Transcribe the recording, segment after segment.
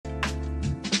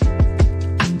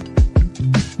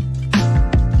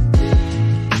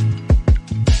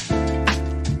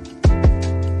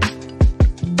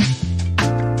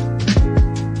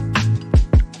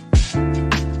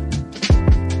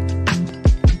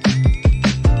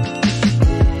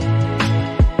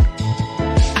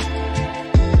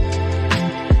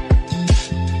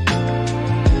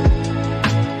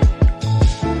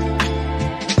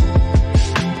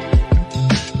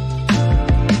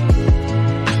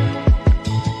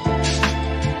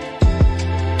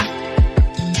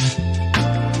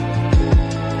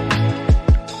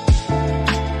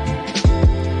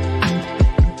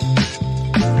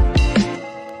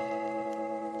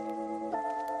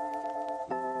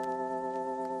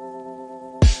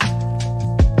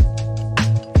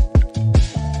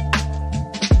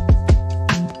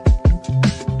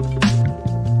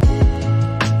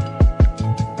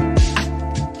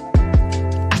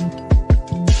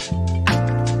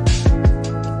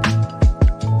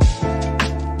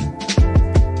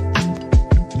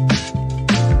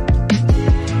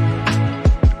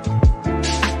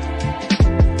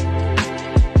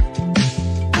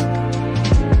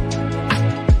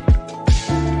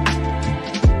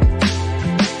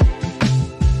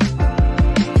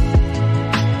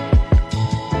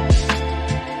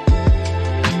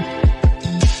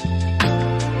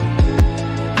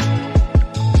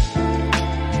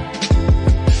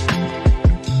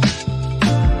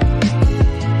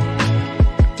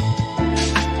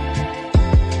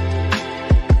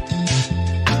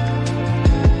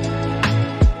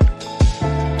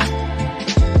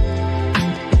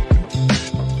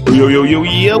yo, yo,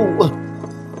 yo.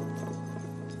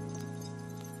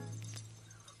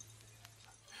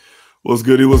 What's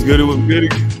goody, what's goody, what's goody?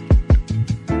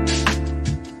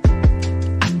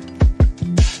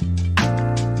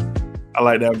 I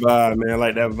like that vibe, man. I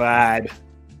like that vibe.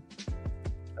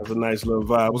 That's a nice little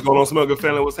vibe. What's going on, Smell Good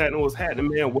family? What's happening? What's happening,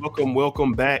 man?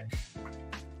 Welcome back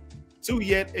to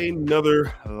yet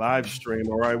another live stream.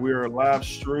 All right, we are live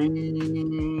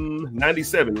stream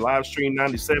 97. Live stream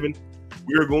 97.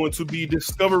 We are going to be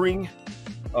discovering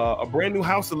a brand new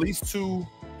house, at least two.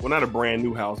 Well, not a brand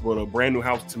new house, but a brand new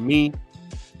house to me.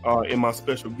 And my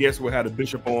special guest, we'll have the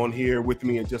bishop on here with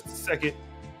me in just a second.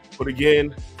 But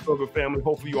again, Smell Good family,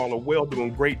 hopefully you all are well,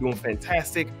 doing great, doing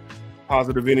fantastic.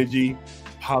 Positive energy,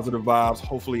 positive vibes.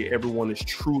 Hopefully everyone is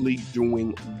truly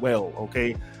doing well,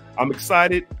 okay? I'm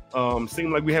excited.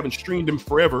 Seemed like we haven't streamed them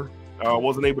forever. I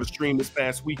wasn't able to stream this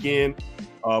past weekend,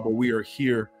 but we are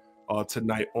here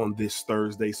tonight on this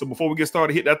Thursday. So before we get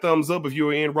started, hit that thumbs up if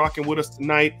you're in rocking with us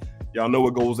tonight. Y'all know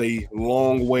it goes a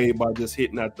long way by just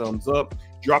hitting that thumbs up.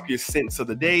 Drop your sense of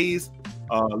the days.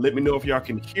 Let me know if y'all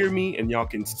can hear me and y'all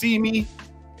can see me,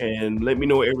 and let me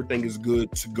know everything is good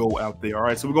to go out there. All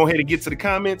right, so we're going to go ahead and get to the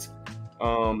comments.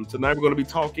 Tonight we're going to be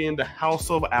talking the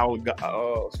House of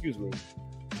Alghabra.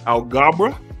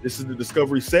 This is the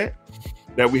discovery set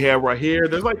that we have right here.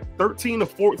 There's like 13 or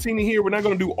 14 in here. We're not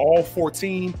going to do all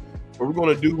 14, but we're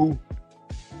going to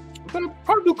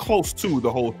probably do close to the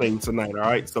whole thing tonight. All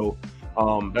right, so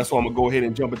that's why I'm gonna go ahead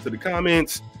and jump into the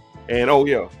comments. And oh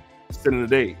yeah, sin of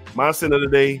the day. My sin of the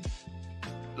day.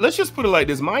 Let's just put it like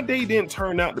this: my day didn't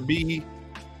turn out to be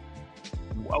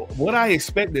what I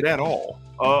expected at all.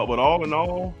 But all in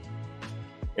all,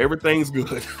 everything's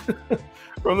good.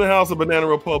 From the House of Banana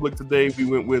Republic today, we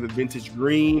went with a vintage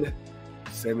green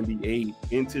 78.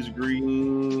 Vintage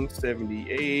green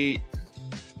 78.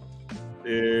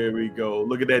 There we go.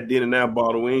 Look at that then and now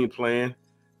bottle. We ain't playing.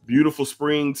 Beautiful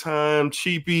springtime,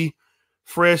 cheapy,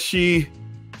 freshy.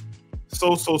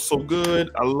 So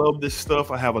good. I love this stuff.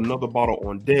 I have another bottle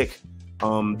on deck.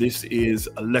 This is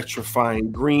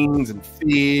electrifying greens and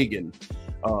fig and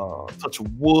touch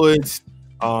of woods.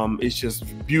 It's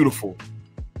just beautiful.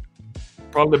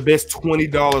 Probably the best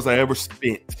 $20 I ever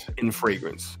spent in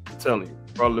fragrance. I'm telling you,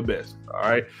 probably the best. All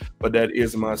right, but that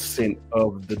is my scent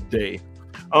of the day.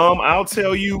 I'll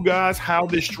tell you guys how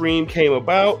this stream came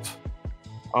about,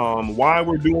 why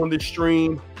we're doing this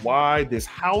stream, why this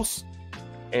house,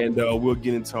 and we'll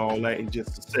get into all that in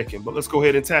just a second. But let's go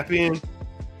ahead and tap in.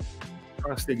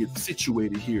 Trying to stay get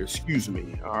situated here. Excuse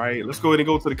me. All right, let's go ahead and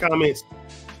go to the comments.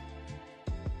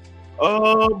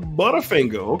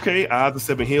 Butterfinger. Okay, Eyes of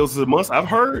Seven Hills is a must. I've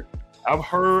heard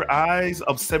Eyes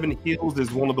of Seven Hills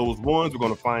is one of those ones. We're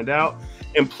going to find out.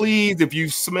 And please, if you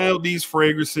smell these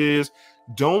fragrances,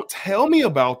 don't tell me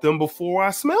about them before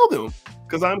I smell them,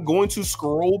 because I'm going to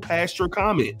scroll past your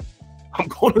comment. I'm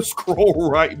going to scroll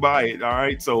right by it. All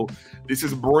right. So this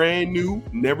is brand new.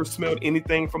 Never smelled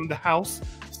anything from the house.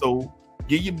 So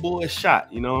give your boy a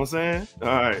shot. You know what I'm saying? All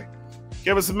right.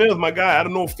 Kevin Smith, my guy out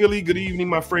of North Philly. Good evening,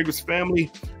 my fragrance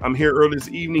family. I'm here early this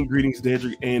evening. Greetings,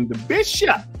 Dedrick and the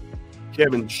Bishop.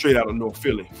 Kevin, straight out of North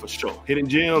Philly for sure. Hidden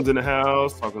Gems in the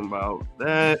house. Talking about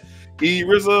that. E.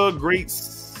 Rizza,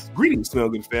 greetings, Smell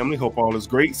Good family. Hope all is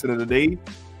great. Scent of the day,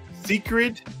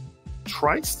 Secret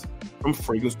Trice from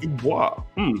Fragrance Du Bois.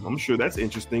 I'm sure that's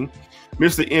interesting.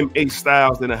 Mr. M.H.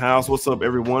 Styles in the house. What's up,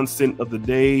 everyone? Scent of the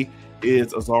day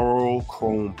is Azaro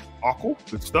Chrome Aqua.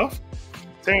 Good stuff.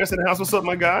 Terrence in the house. What's up,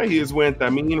 my guy? He is wearing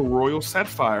Thameen Royal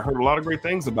Sapphire. Heard a lot of great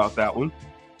things about that one.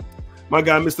 My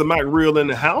guy, Mr. Mike Real in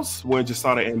the house. Wearing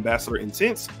Jasada Ambassador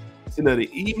Intense. Scent of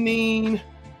the evening.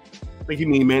 I think you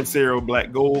need Mancero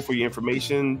Black Gold for your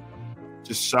information.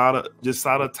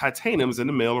 Jasada Titanium's in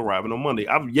the mail arriving on Monday.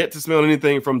 I've yet to smell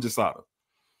anything from Jasada.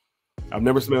 I've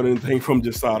never smelled anything from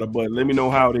Jasada, but let me know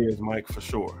how it is, Mike, for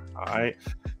sure. All right.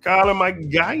 Kyler, my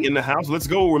guy in the house. Let's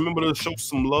go. Remember to show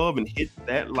some love and hit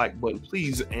that like button,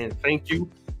 please. And thank you.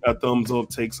 That thumbs up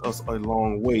takes us a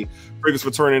long way. Fragrance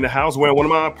Return in the house. Wearing one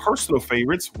of my personal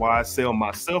favorites, YSL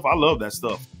Myself. I love that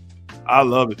stuff. I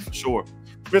love it for sure.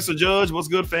 Mr. Judge, what's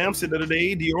good, fam? Sit of the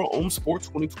day, Dior Home Sport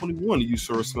 2021. You,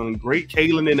 sir, smelling great.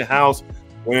 Kaylin in the house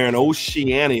wearing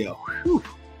Oceania. Whew,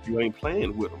 you ain't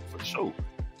playing with them for sure.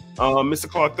 Mr.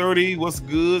 Clark 30, what's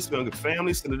good? Smelling good,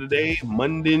 family. Sit of the day,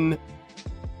 Munden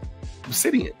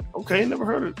Obsidian. Okay, never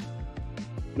heard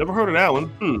of that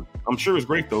one. I'm sure it's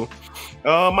great though.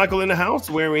 Michael in the house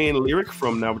wearing Lyric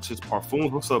from Navitus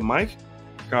Parfums. What's up, Mike?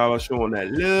 Carla showing that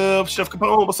love. Chef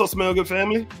Capone, what's up, Smell Good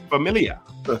family? Familia.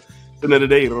 Another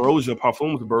day, Roja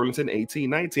Parfums, Burlington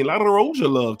 1819. A lot of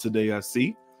Roja love today, I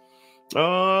see.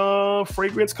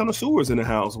 Fragrance connoisseurs in the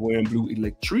house wearing blue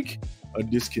electric, a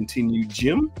discontinued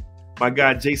gem. My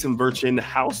guy Jason Virtue in the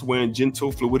house wearing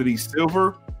gentle fluidity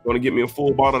silver. Going to get me a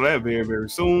full bottle of that very, very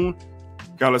soon.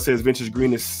 Carla says vintage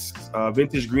green is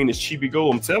cheapy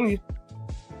gold. I'm telling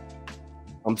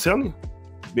you.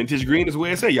 Vintage green is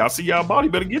where it's at. Y'all see y'all body,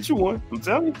 better get you one. I'm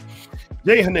telling you.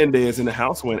 Jay Hernandez in the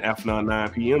house when after 9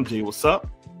 p.m. Jay, what's up?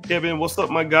 Kevin, what's up,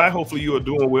 my guy? Hopefully you are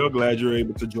doing well. Glad you're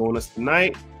able to join us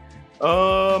tonight.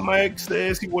 Mike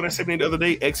says he wore that 70 the other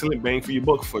day. Excellent bang for your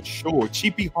buck for sure.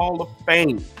 Cheapy Hall of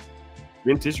Fame.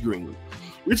 Vintage green.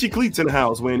 Richie Cleats in the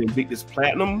house wearing Invictus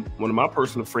Platinum, one of my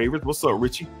personal favorites. What's up,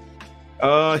 Richie?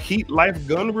 Heat Life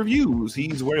Gun Reviews.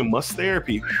 He's wearing Must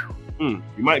Therapy. You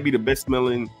might be the best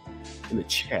smelling in the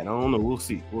chat. I don't know. We'll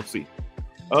see.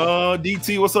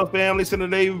 DT, what's up, family? So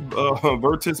today,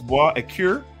 Virtus Bois a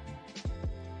Cure.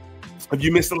 If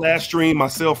you missed the last stream,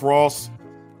 myself, Ross,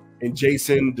 and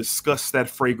Jason discussed that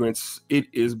fragrance. It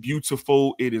is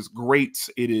beautiful. It is great.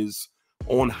 It is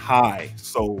on high.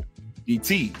 So,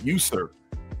 DT, you, sir,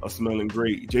 are smelling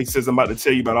great. Jason says I'm about to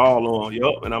tell you about all on.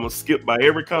 Yup, and I'm going to skip by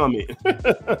every comment.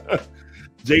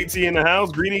 JT in the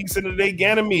house. Greetings in the day,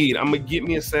 Ganymede. I'm going to get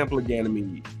me a sample of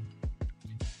Ganymede.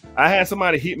 I had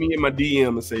somebody hit me in my DM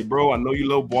and say, bro, I know you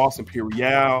love Bois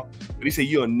Imperial, but he said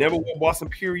you'll never wear Bois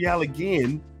Imperial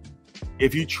again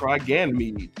if you try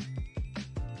Ganymede.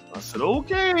 I said,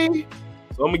 okay.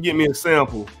 So I'm going to get me a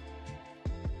sample.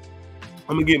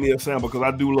 Because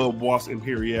I do love Bois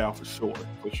Imperial for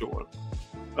sure.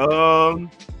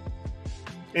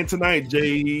 And tonight,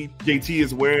 JT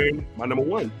is wearing my number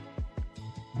one,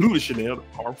 Blue de Chanel, the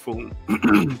parfum.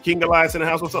 King Elias in the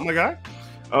house. What's up, my guy?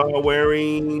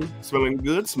 Smelling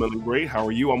good, smelling great. How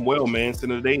are you? I'm well, man. So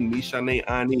today, Nishane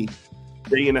Ani.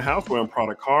 Day in the house wearing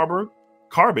product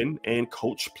Carbon and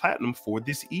Coach Platinum for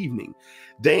this evening.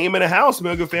 Dame in the house,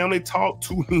 Melga family. Talk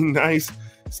to me nice.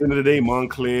 Send today,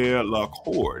 Montclair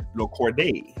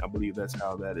Lacordae. I believe that's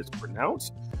how that is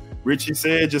pronounced. Richie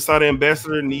said, just saw the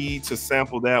ambassador need to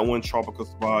sample that one, Tropical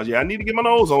Sauvage. Yeah, I need to get my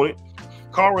nose on it.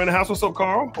 Carl in the house. What's up,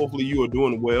 Carl? Hopefully you are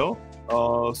doing well.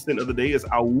 Scent of the day is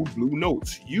Aoud Blue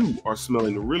Notes. You are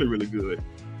smelling really, really good.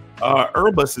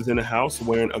 Herbus is in the house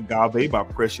wearing Agave by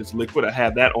Precious Liquid. I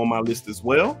have that on my list as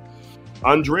well.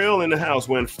 Andrell in the house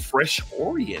wearing Fresh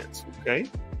Orient. Okay.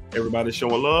 Everybody's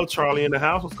showing love. Charlie in the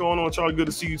house. What's going on, Charlie? Good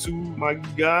to see you too, my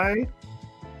guy.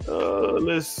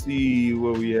 Let's see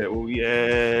where we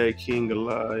at. King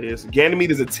Elias.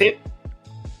 Ganymede is a 10.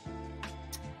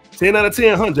 10 out of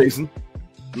 10, huh, Jason?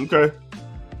 Okay.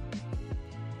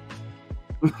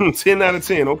 10 out of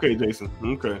 10. Okay, Jason.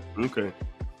 Okay.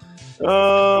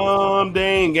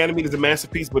 Dang, Ganymede is a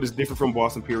masterpiece, but it's different from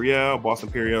Bois Imperial. Bois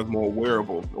Imperial is more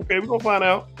wearable. Okay, we're gonna find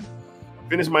out.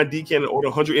 Finish my Decant and order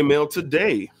 100 ml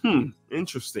today.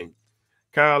 Interesting.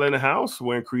 Kyle in the house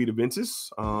wearing Creed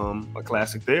Aventus. A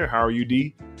classic there. How are you,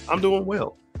 D? I'm doing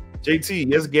well.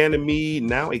 JT, yes, Ganymede,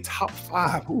 now a top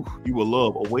 5. Ooh, you will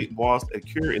love. Await Bois a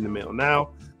Cure in the mail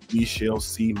now. We shall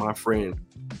see, my friend.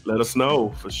 Let us know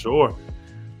for sure.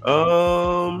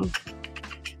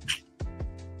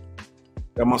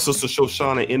 Got my sister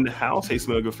Shoshana in the house. Hey,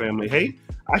 Smell Good family. Hey,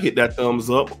 I hit that thumbs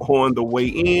up on the way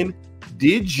in.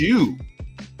 Did you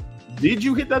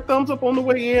hit that thumbs up on the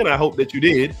way in? I hope that you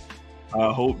did. All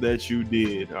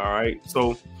right.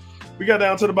 So we got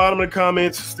down to the bottom of the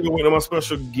comments. Still waiting on my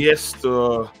special guest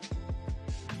to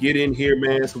get in here,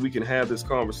 man, so we can have this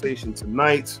conversation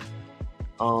tonight.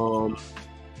 I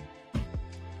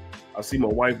see my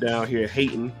wife down here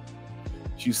hating.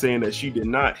 She's saying that she did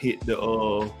not hit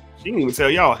the she didn't even tell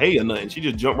y'all hey or nothing. She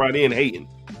just jumped right in hating.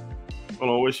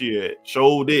 Hold on, where she at?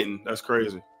 Show didn't. That's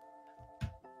crazy.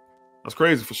 That's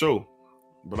crazy for sure.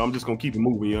 But I'm just gonna keep it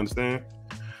moving, you understand?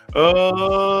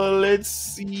 Let's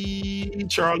see.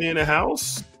 Charlie in the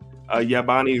house.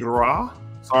 Yabani Ra.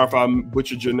 Sorry if I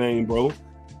butchered your name, bro.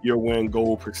 You're wearing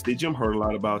gold prestigium. Heard a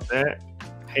lot about that.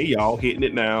 Hey, y'all, hitting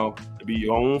it now. It be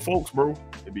your own folks, bro.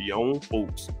 It be your own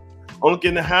folks. Unk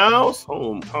in the house.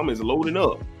 Comments loading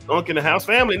up. Unk in the house.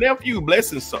 Family, nephew.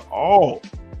 Blessings to all.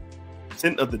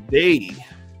 Scent of the day.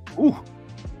 Ooh.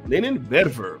 Linen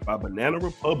Vetiver by Banana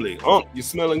Republic. You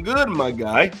smelling good, my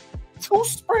guy. 2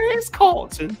 sprays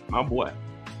Carlton, my boy.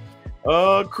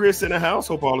 Chris in the house.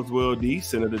 Hope all is well, D.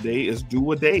 Scent of the day is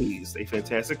Do a Days, a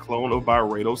fantastic clone of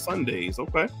Byredo Sundays.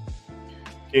 Okay.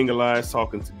 King Elias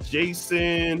talking to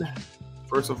Jason.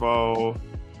 First of all,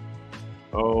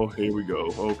 here we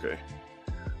go. Okay.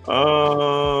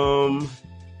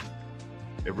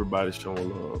 Everybody's showing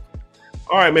love.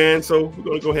 All right, man. So we're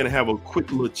gonna go ahead and have a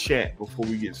quick little chat before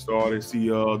we get started. See,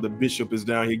 the bishop is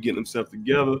down here getting himself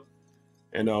together,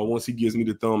 and once he gives me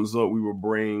the thumbs up, we will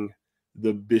bring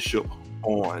the bishop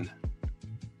on.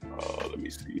 Let me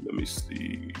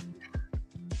see.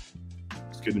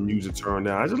 Let's get the music turned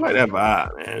down. I just like that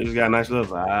vibe, man. It just got a nice little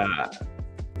vibe.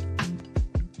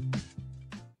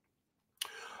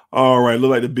 All right,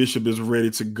 look like the bishop is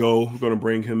ready to go. We're gonna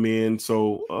bring him in.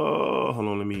 So hold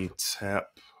on, let me tap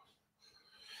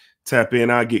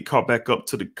in. I'll get caught back up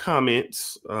to the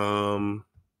comments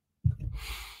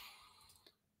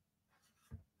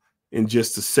in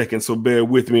just a second. So bear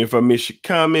with me if I miss your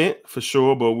comment for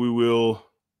sure, but we will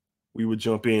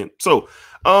jump in. So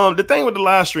the thing with the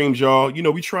live streams, y'all, you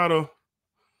know, we try to,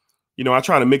 you know, I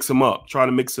try to mix them up,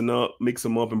 mix them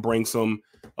up and bring some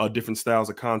different styles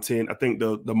of content. I think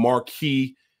the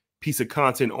marquee piece of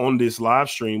content on this live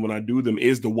stream when I do them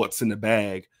is the what's in the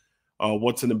bag.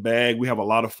 What's in the bag. We have a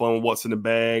lot of fun with what's in the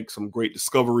bag, some great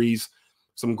discoveries,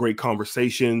 some great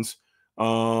conversations.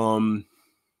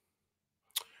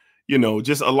 You know,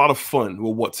 just a lot of fun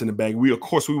with what's in the bag. Of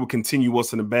course, we will continue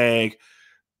what's in the bag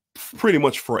pretty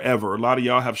much forever. A lot of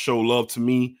y'all have shown love to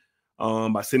me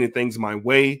by sending things my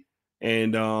way.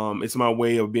 And it's my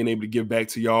way of being able to give back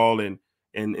to y'all and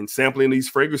sampling these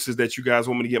fragrances that you guys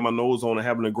want me to get my nose on and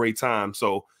having a great time.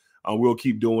 So we'll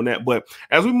keep doing that. But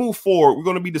as we move forward, we're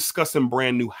going to be discussing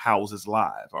brand new houses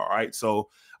live. All right. So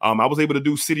I was able to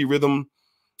do City Rhythm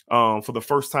for the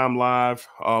first time live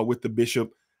with the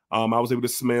bishop. I was able to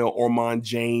smell Ormond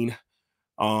Jane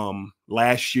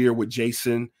last year with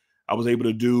Jason. I was able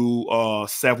to do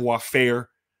Savoir Faire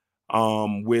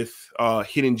with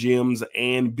Hidden Gems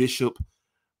and Bishop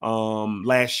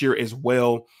last year as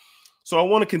well. So I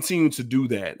want to continue to do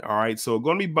that. All right. So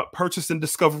going to be purchasing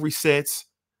discovery sets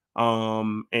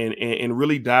and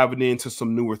really diving into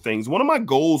some newer things. One of my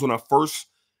goals when I first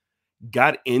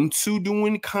got into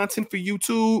doing content for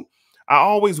YouTube, I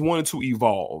always wanted to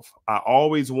evolve. I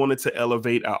always wanted to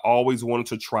elevate. I always wanted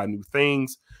to try new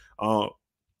things.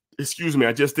 Excuse me.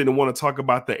 I just didn't want to talk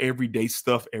about the everyday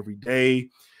stuff every day.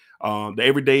 The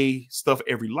everyday stuff,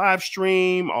 every live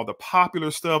stream, all the popular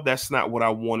stuff. That's not what I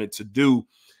wanted to do.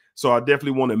 So I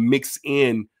definitely want to mix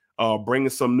in bringing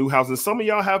some new houses. Some of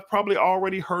y'all have probably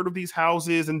already heard of these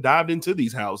houses and dived into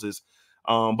these houses.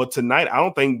 But tonight, I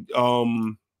don't think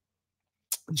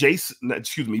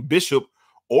Bishop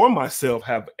or myself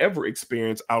have ever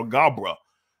experienced Alghabra.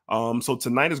 So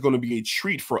tonight is going to be a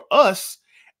treat for us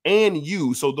and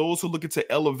you. So those who are looking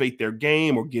to elevate their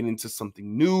game or get into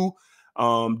something new,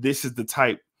 this is the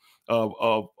type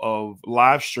of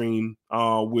live stream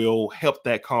will help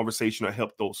that conversation or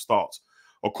help those thoughts.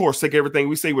 Of course, take everything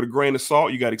we say with a grain of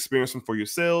salt. You got to experience them for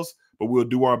yourselves, but we'll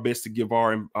do our best to give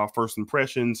our first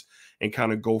impressions and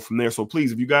kind of go from there. So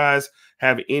please, if you guys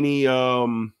have any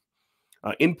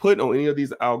input on any of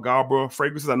these Alghabra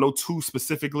fragrances, I know two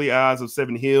specifically, Eyes of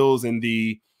Seven Hills and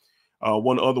the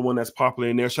one other one that's popular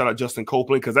in there. Shout out Justin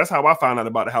Copeland, because that's how I found out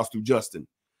about the house through Justin.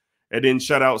 And then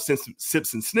shout out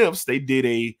Sips and Sniffs. They did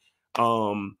a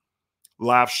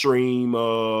live stream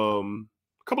a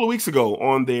couple of weeks ago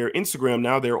on their Instagram.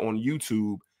 Now they're on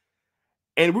YouTube.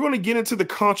 And we're going to get into the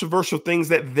controversial things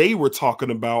that they were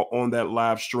talking about on that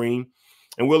live stream.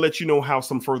 And we'll let you know how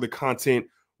some further content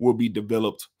will be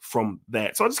developed from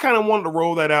that. So I just kind of wanted to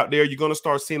roll that out there. You're going to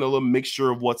start seeing a little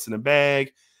mixture of what's in the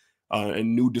bag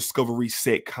and new discovery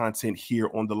set content here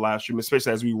on the live stream,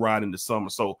 especially as we ride into summer.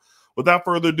 So without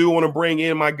further ado, I want to bring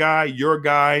in my guy, your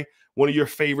guy, one of your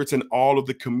favorites in all of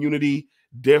the community.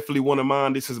 Definitely one of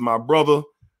mine. This is my brother,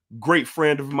 great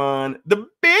friend of mine, the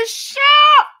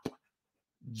Bishop,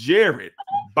 Jared,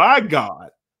 by God,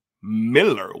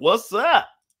 Miller. What's up?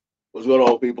 What's going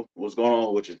on, people? What's going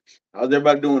on with you? How's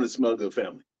everybody doing in the Smell Good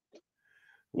family?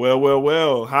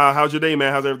 Well. How's your day,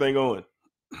 man? How's everything going?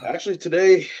 Actually,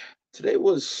 today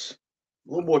was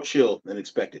a little more chill than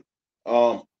expected.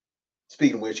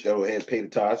 Speaking of which, go ahead and pay the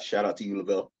tithes. Shout out to you,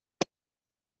 Lavelle.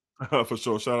 For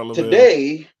sure. Shout out, Lavelle.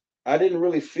 Today, I didn't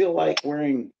really feel like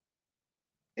wearing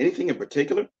anything in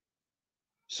particular.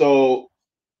 So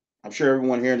I'm sure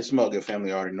everyone here in the Smell Good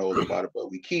family already knows about it, but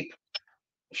we keep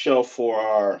a shelf for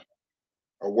our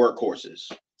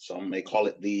workhorses. Some may call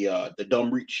it the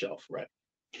dumb reach shelf, right?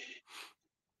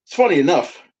 It's funny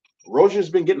enough, Roger's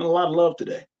been getting a lot of love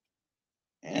today.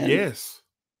 And yes.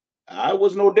 I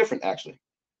was no different, actually.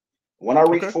 When I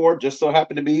reached for it, just so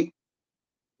happened to be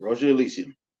Roger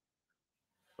Elysium.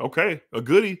 Okay, a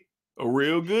goodie, a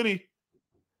real goodie.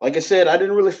 Like I said, I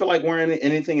didn't really feel like wearing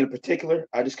anything in particular.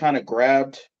 I just kind of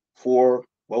grabbed for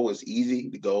what was easy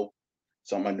to go.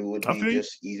 Something I knew would be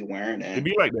just easy wearing. And it'd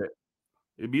be like that.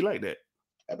 It'd be like that.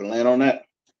 I've been laying on that.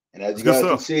 And as you guys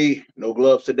can see, no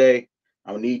gloves today.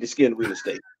 I'm gonna need the skin real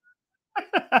estate.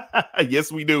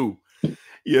 Yes, we do.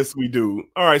 Yes, we do.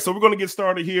 All right, so we're going to get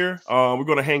started here. We're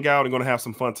going to hang out and going to have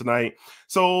some fun tonight.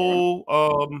 So,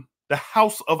 the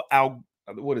House of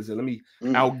what is it?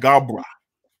 Alghabra.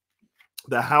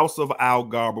 The House of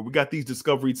Alghabra. We got these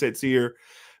discovery sets here.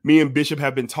 Me and Bishop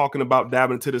have been talking about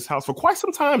dabbing into this house for quite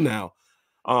some time now.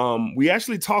 We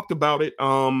actually talked about it.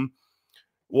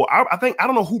 Well, I think, I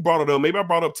don't know who brought it up. Maybe I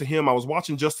brought it up to him. I was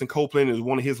watching Justin Copeland in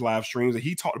one of his live streams, and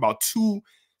he talked about 2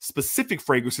 specific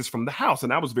fragrances from the house.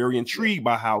 And I was very intrigued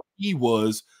by how he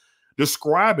was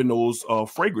describing those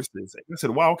fragrances. And I said,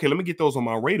 wow, okay, let me get those on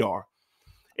my radar.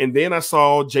 And then I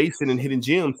saw Jason and Hidden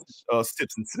Gems,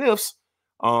 Sips and Sniffs,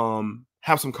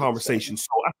 have some conversations.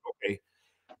 So I thought, okay,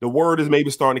 the word is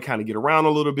maybe starting to kind of get around a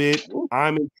little bit.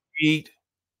 I'm intrigued.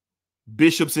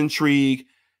 Bishop's intrigued.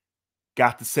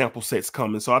 Got the sample sets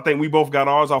coming. So I think we both got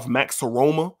ours off Max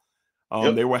Aroma.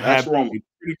 They were having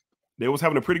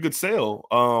a pretty good sale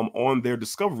on their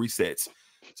discovery sets.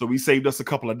 So we saved us a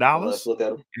couple of dollars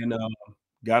and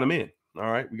got them in.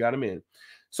 All right, we got them in.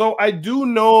 So I do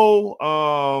know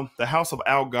the House of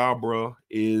Alghabra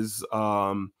is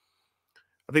I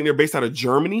think they're based out of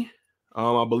Germany.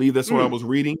 I believe that's what I was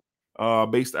reading.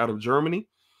 Based out of Germany.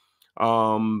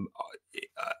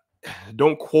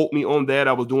 Don't quote me on that.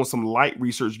 I was doing some light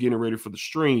research getting ready for the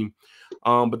stream.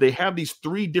 But they have these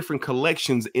 3 different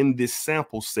collections in this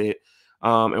sample set.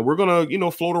 And we're going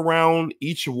to, float around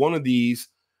each one of these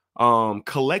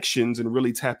collections and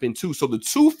really tap into. So the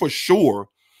 2 for sure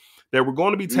that we're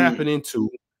going to be tapping into,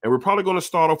 and we're probably going to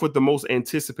start off with the most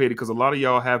anticipated because a lot of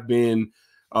y'all have been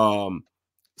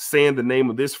saying the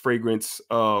name of this fragrance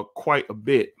quite a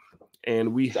bit.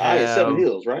 And we have Eye of 7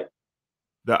 Hills, right?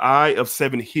 The Eye of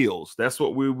 7 Hills. That's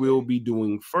what we will be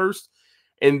doing first.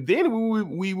 And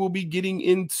then we will be getting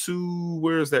into,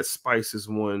 where's that spices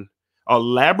one? A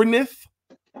Labyrinth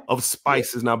of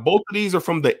Spices. Now, both of these are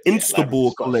from the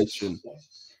Instabull collection.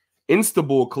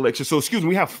 Instabull collection. So, excuse me,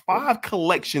 we have 5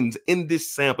 collections in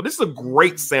this sample. This is a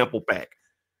great sample pack.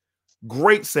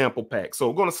 Great sample pack. So,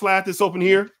 we're going to slide this open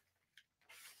here.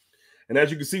 And as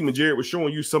you can see, when Jared was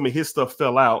showing you, some of his stuff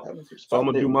fell out. So I'm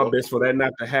going to do my best for that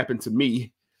not to happen to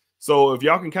me. So if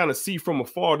y'all can kind of see from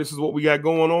afar, this is what we got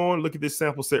going on. Look at this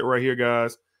sample set right here,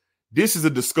 guys. This is a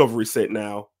discovery set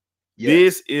now. Yeah.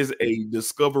 This is a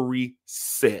discovery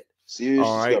set. Serious.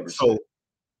 All right. So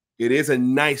it is a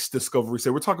nice discovery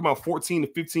set. We're talking about 14 to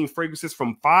 15 fragrances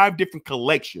from 5 different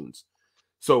collections.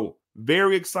 So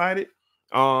very excited.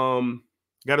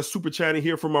 Got a super chat in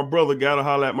here from my brother. Gotta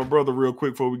holler at my brother real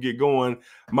quick before we get going.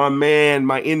 My man,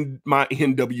 my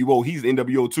NWO. He's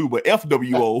NWO too, but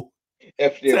FWO.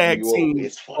 Tag team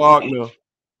partner.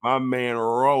 My man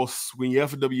Ross. When you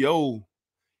FWO,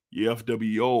 you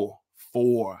FWO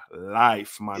for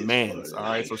life, my man. All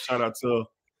right. So shout out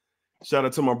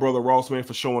to my brother Ross, man,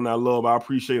 for showing that love. I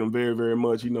appreciate him very, very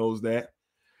much. He knows that.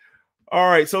 All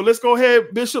right, so let's go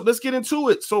ahead, Bishop. Let's get into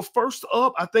it. So first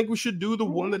up, I think we should do the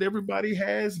one that everybody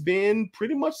has been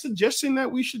pretty much suggesting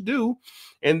that we should do,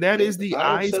 and that is the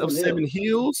Eyes of 7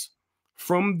 Hills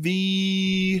from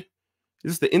the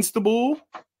Instabull?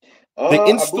 The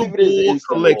Instabull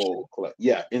collection.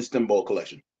 Yeah, Instabull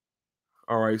collection.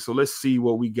 All right, so let's see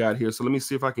what we got here. So let me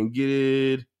see if I can get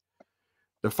it.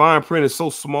 The fine print is so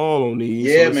small on these.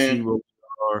 Yeah, so man. See what we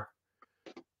are.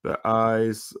 The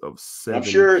Eyes of 7 I'm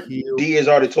sure Hills. D has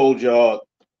already told y'all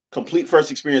complete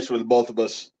first experience for the both of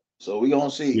us. So we're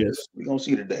gonna see. Yes. We're gonna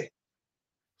see today.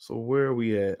 So where are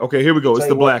we at? Okay, here we go. It's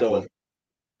the black one.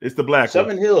 It's the black one.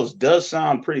 7 Hills does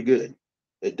sound pretty good.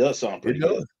 It does sound pretty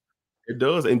good. It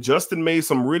does. And Justin made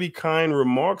some really kind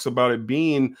remarks about it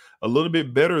being a little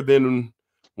bit better than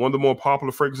one of the more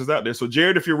popular fragrances out there. So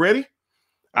Jared, if you're ready,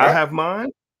 I have mine.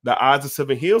 The Eyes of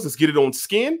 7 Hills. Let's get it on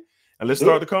skin and let's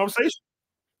start the conversation.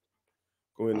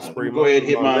 Go ahead and spray. Go ahead and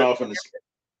hit mine off in the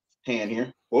hand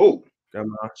here. Whoa.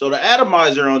 So the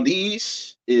atomizer on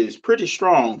these is pretty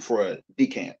strong for a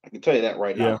decant. I can tell you that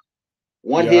right now.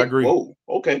 One hit. I agree. Whoa.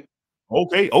 Okay.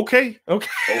 Okay.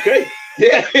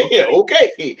 Yeah.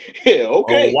 Okay. Oh,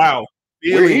 wow.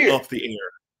 Feeling up the air.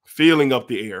 Feeling up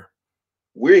the air.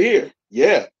 We're here.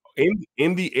 Yeah.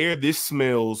 In the air, this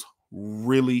smells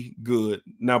really good.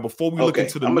 Now, before we look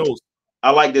into the notes, I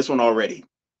like this one already.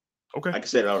 Okay. Like I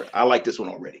said, I like this one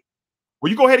already.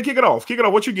 Well, you go ahead and kick it off. Kick it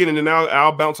off. What you getting, and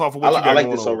I'll bounce off of what you got. I like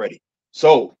this already.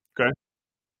 So,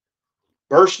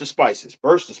 burst the spices.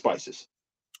 Burst the spices.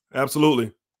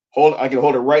 Absolutely. I can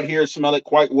hold it right here. Smell it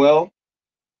quite well.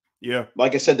 Yeah.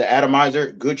 Like I said, the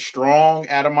atomizer, good, strong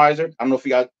atomizer. I don't know if you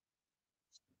got.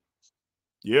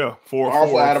 Yeah. For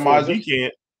atomizer.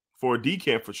 For a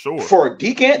decant, for sure. For a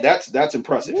decant, that's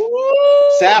impressive. Woo!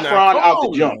 Saffron out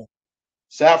the jump.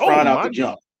 Saffron out the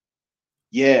jump.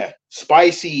 Yeah,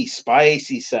 spicy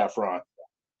saffron.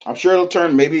 I'm sure it'll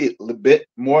turn maybe a bit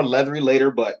more leathery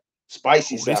later, but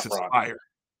spicy Oh, this is saffron. fire.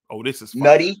 Oh, this is fire.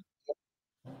 Nutty.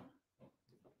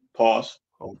 Pause.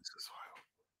 Oh, this is fire.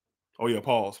 Oh yeah,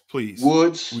 pause, please.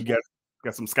 Woods. We got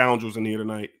some scoundrels in here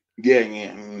tonight. Yeah.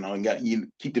 You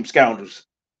keep them scoundrels.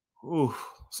 Ooh,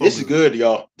 this is good,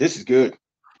 y'all. This is good.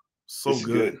 So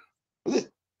good.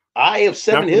 Eye of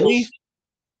Seven Hills.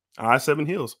 Eye of Seven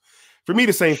Hills. For me,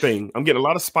 the same thing. I'm getting a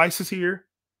lot of spices here.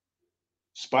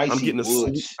 Spicy. I'm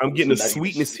getting a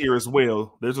sweetness here as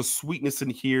well. There's a sweetness in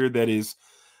here that is,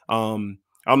 I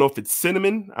don't know if it's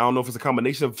cinnamon. I don't know if it's a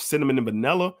combination of cinnamon and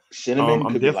vanilla.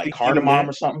 Cinnamon could be like cardamom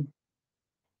or something.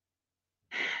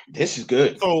 This is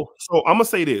good. So I'm gonna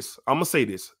say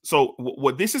this. So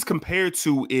what this is compared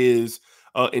to is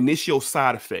initial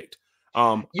side effect.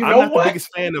 I'm not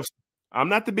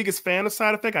the biggest fan of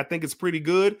side effect. I think it's pretty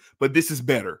good, but this is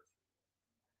better.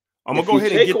 I'm gonna go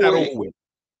ahead and get that over with.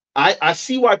 I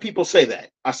see why people say that.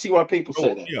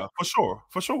 Yeah,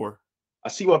 for sure. I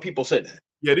see why people say that.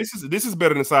 Yeah, this is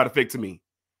better than side effect to me.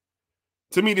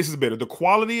 To me, this is better. The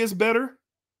quality is better.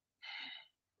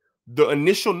 The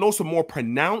initial notes are more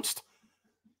pronounced.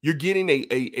 You're getting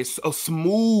a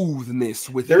smoothness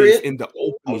with this in the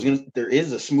opening. There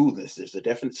is a smoothness. There's a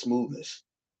definite smoothness.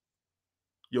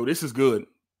 Yo, this is good.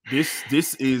 This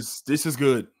is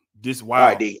good. Wow. All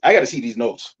right, D. I got to see these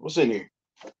notes. What's in here?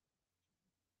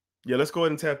 Yeah, let's go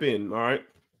ahead and tap in. All right.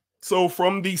 So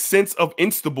from the Sense of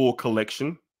Instable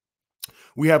collection,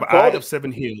 we have Eye of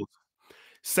Seven Hills,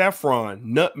 saffron,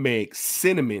 nutmeg,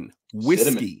 cinnamon,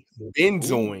 whiskey,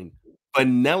 benzoin,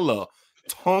 vanilla,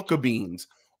 tonka beans,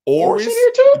 orris,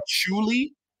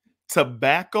 patchouli,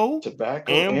 tobacco,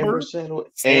 amber,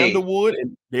 sandalwood,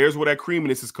 and there's where that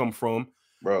creaminess has come from.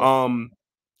 Bro.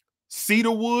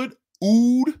 Cedarwood,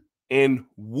 oud, and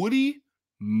woody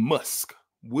musk.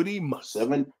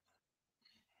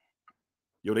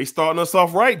 Yo, they starting us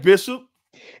off right, Bishop.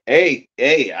 Hey,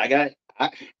 I got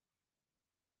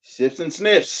sips and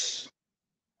sniffs.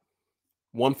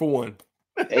 1 for 1.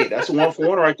 Hey, that's a 1 for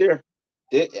 1 right there.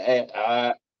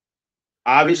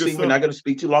 Obviously, we're not going to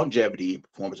speak to longevity,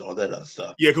 performance, all that other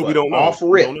stuff. Yeah, because we don't know.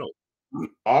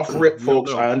 Off rip,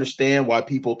 folks. I understand why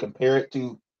people compare it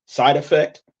to side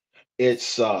effect.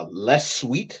 It's less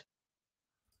sweet.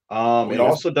 It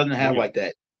also doesn't have like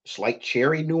that slight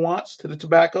cherry nuance to the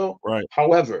tobacco. Right.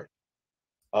 However,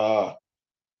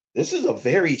 this is a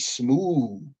very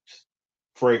smooth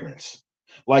fragrance.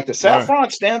 Like the saffron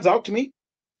stands out to me,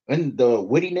 and the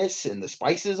wittiness and the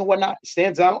spices and whatnot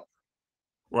stands out.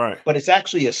 Right. But it's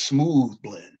actually a smooth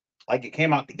blend. Like it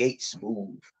came out the gate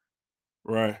smooth.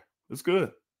 Right. It's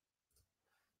good.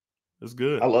 It's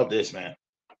good. I love this, man.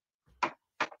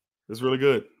 It's really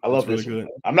good. I love this. Really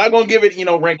good. I'm not gonna give it,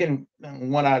 ranking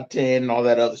 1 out of 10 and all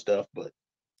that other stuff, but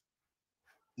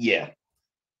yeah.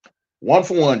 1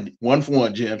 for 1. 1 for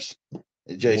 1, James.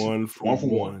 Jason. 1 for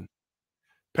 1.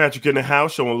 Patrick in the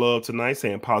house showing love tonight,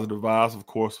 saying positive vibes, of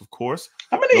course.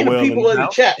 How many of the people in the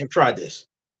chat have tried this?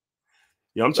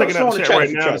 Yeah, I'm checking out the chat right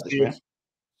now.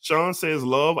 Sean says,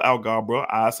 love Alghabra.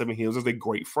 Eye of Seven Hills is a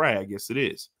great frag. Yes, it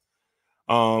is.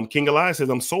 King Elias says,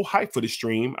 I'm so hyped for the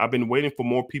stream. I've been waiting for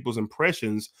more people's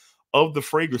impressions of the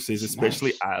fragrances,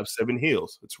 especially Eye of Seven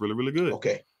Hills. It's really, really good.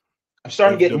 Okay. I'm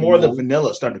starting to get more of the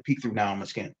vanilla starting to peek through now on my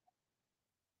skin.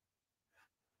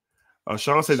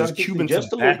 Sean says it's Cuban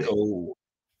tobacco.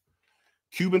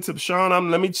 Cuban tobacco.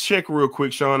 Sean, let me check real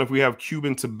quick, Sean, if we have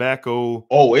Cuban tobacco.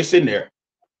 Oh, it's in there.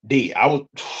 D.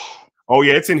 Oh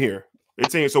yeah, it's in here.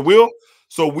 It's in here. So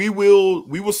we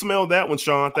will smell that one,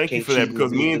 Sean. Thank you for that,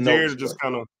 because me and Jared are just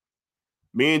kind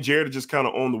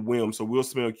of on the whim. So we'll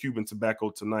smell Cuban tobacco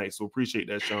tonight. So appreciate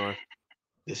that, Sean.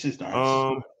 This is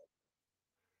nice.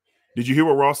 Did you hear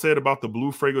what Ross said about the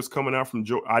blue fragrance coming out from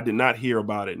Joe? I did not hear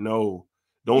about it. No,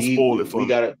 don't spoil it for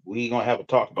me. We gonna have a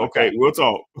talk about okay, that. We'll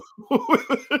talk.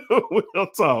 We'll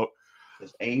talk.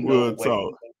 We'll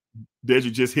talk.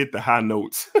 Dedrick just hit the high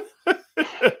notes.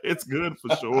 It's good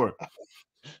for sure.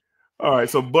 All right,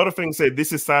 so Butterfinger said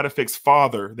this is Side Effect's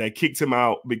father that kicked him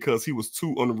out because he was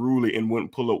too unruly and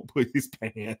wouldn't put his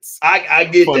pants. I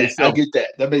get that. I get that.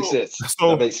 That makes sense.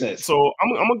 That makes sense. So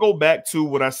I'm gonna go back to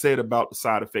what I said about the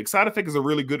Side Effect. Side Effect is a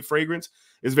really good fragrance.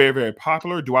 It's very, very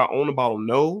popular. Do I own a bottle?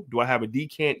 No. Do I have a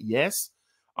decant? Yes.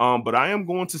 But I am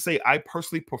going to say I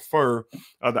personally prefer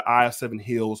the Eye of Seven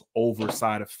Hills over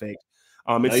Side Effect.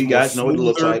 You guys know what it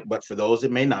looks like, but for those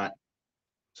that may not,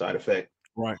 Side Effect.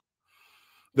 Right.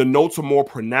 The notes are more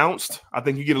pronounced. I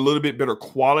think you get a little bit better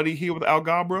quality here with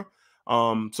Alghabra.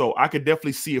 So I could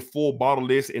definitely see a full bottle of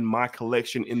this in my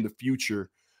collection in the future,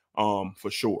 for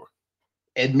sure.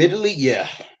 Admittedly, yeah.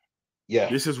 Yeah.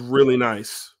 This is really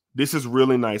nice. This is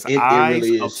really nice. It Eyes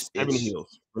really of is. 7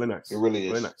 Hills. Really nice. It really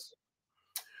is. Really nice.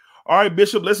 All right,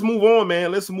 Bishop, let's move on,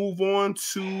 man. Let's move on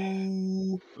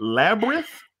to Labyrinth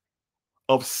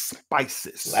of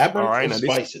Spices. Labyrinth All right, of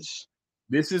now Spices.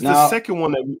 this is now, the second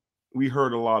one that we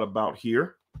heard a lot about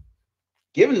here.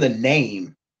 Given the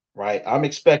name, right, I'm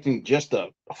expecting just a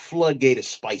floodgate of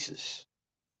spices.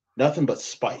 Nothing but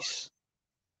spice.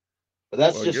 But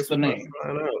that's just the name.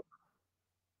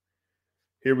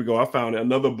 Here we go. I found it.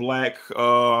 Another black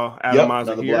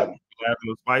Atomizer here. Black one.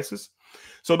 Labyrinth of Spices.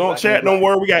 So don't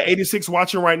worry. We got 86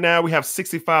 watching right now. We have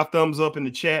 65 thumbs up in the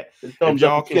chat. If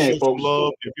y'all can show some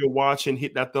love, if you're watching,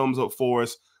 hit that thumbs up for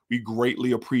us. We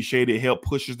greatly appreciate it. Help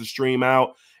pushes the stream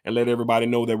out and let everybody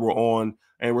know that we're on.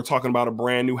 And we're talking about a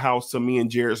brand new house to me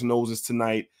and Jared's noses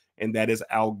tonight, and that is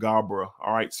Alghabra.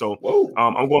 All right. So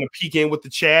I'm going to peek in with the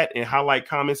chat and highlight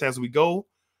comments as we go.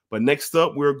 But next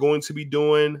up, we're going to be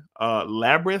doing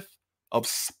Labyrinth of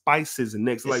Spices. And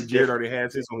next, like Jared already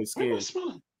has his on his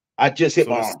skin. I just hit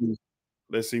my arm.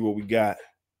 Let's see what we got.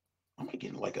 I'm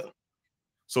getting like a.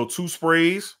 So 2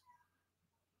 sprays.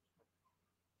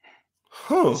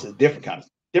 It's a different kind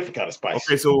of spice.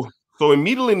 Okay, so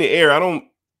immediately in the air,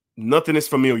 nothing is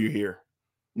familiar here.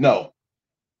 No.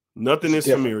 Nothing is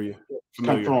familiar.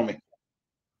 Come from me.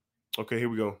 Okay, here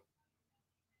we go.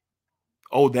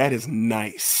 Oh, that is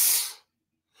nice.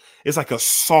 It's like a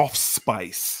soft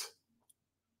spice.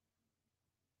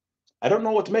 I don't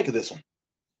know what to make of this one.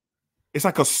 It's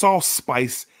like a soft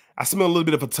spice. I smell a little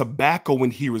bit of a tobacco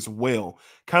in here as well.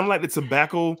 Kind of like the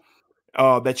tobacco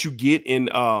that you get in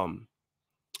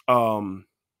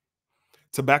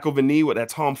Tobacco Vanille with that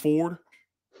Tom Ford.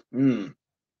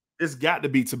 It's got to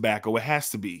be tobacco. It has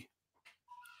to be.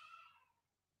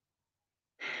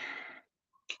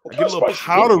 I get a little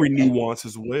powdery nuance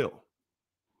as well.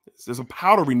 There's a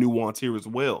powdery nuance here as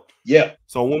well. Yeah.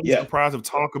 So I wouldn't be surprised if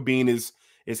Tonka Bean is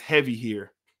heavy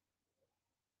here.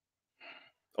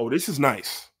 Oh, this is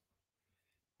nice.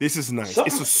 This is nice.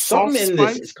 It's a soft something in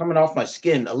spice. This is coming off my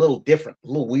skin a little different, a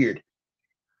little weird.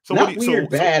 So not weird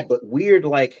bad, but weird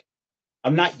like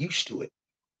I'm not used to it.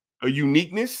 A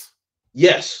uniqueness?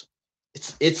 Yes.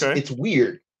 It's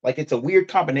weird. Like it's a weird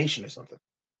combination or something.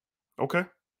 Okay.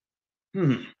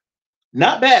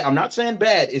 Not bad. I'm not saying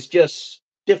bad. It's just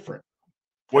different.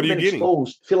 What are you getting?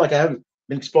 Feel like I haven't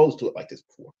been exposed to it like this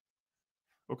before.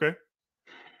 Okay.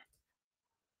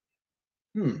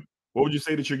 What would you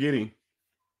say that you're getting?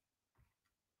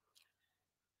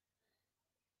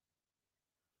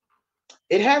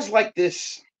 It has like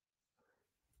this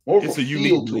more of a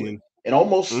feel to it. An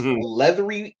almost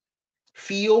leathery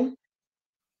feel.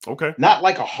 Okay. Not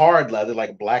like a hard leather,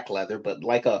 like black leather, but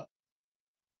like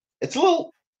it's a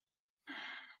little,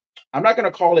 I'm not going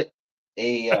to call it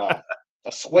a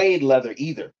suede leather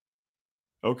either.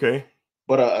 Okay.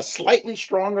 But a slightly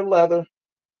stronger leather,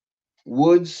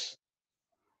 woods.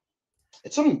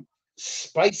 It's some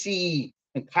spicy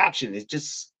concoction. It's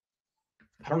just,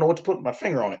 I don't know what to put my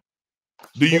finger on it.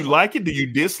 Do you like it? Do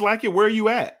you dislike it? Where are you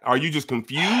at? Are you just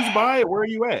confused by it? Where are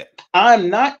you at?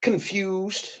 I'm not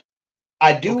confused.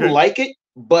 I do like it,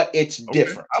 but it's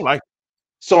different. I like it.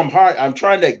 So I'm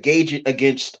trying to gauge it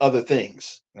against other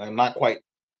things. I'm not quite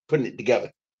putting it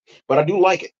together, but I do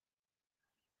like it.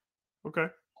 Okay.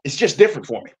 It's just different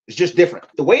for me. It's just different.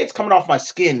 The way it's coming off my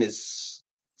skin is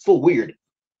full weird.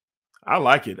 I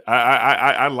like it.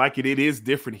 I like it. It is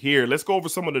different here. Let's go over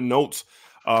some of the notes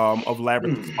of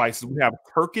Labyrinth of Spices. We have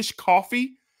Turkish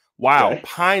coffee. Wow.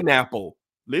 Pineapple.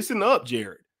 Listen up,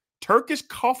 Jared. Turkish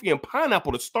coffee and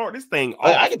pineapple to start this thing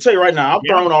off. I can tell you right now, I'm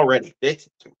thrown already.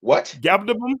 What?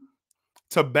 Gabdabum.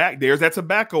 Tobacco. There's that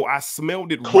tobacco. I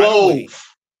smelled it. Clove. Right away.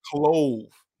 Clove.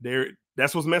 There.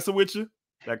 That's what's messing with you.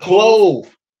 That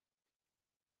clove.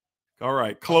 All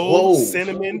right. Clove,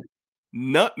 cinnamon,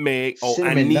 nutmeg.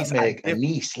 Cinnamon, nutmeg,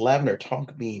 anise, lavender,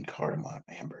 tonka bean, cardamom,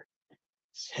 amber,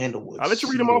 sandalwood. I'll let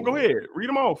you read them off. Go ahead. Read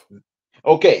them off.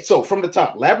 Okay, so from the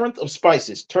top, Labyrinth of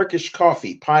Spices, Turkish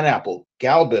coffee, pineapple,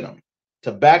 galbanum,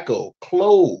 tobacco,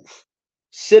 clove,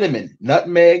 cinnamon,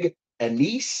 nutmeg,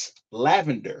 anise,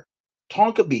 lavender,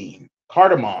 tonka bean,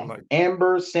 cardamom,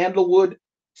 amber, sandalwood,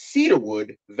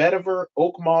 cedarwood, vetiver,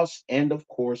 oak moss, and of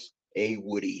course, a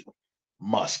woody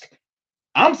musk.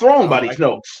 I'm thrown by these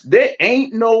notes. There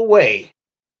ain't no way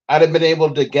I'd have been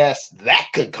able to guess that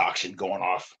concoction going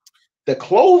off. The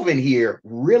clove in here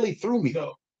really threw me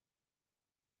though.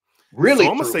 Really?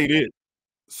 So I'm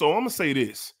gonna say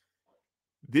this.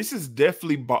 This is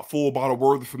definitely full bottle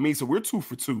worthy for me. So we're 2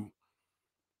 for 2.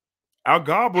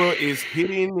 Alghabra is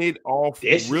hitting it off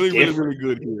really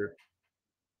good here.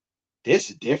 This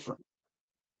is different.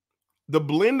 the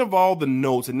blend of all the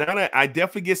notes, and now that I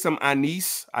definitely get some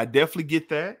anise, I definitely get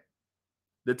that.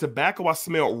 The tobacco I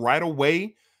smell right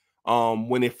away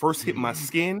when it first hit my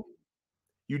skin.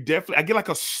 You definitely, I get like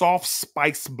a soft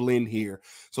spice blend here.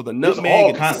 So the There's nutmeg all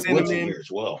and the kinds of woods in cinnamon here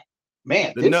as well.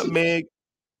 Man, the nutmeg,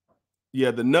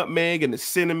 yeah, the nutmeg and the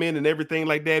cinnamon and everything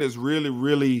like that is really,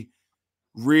 really,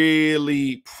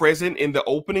 really present in the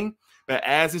opening. But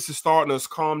as this is starting to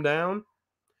calm down,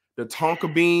 the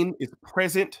tonka bean is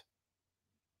present.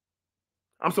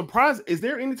 I'm surprised. Is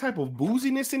there any type of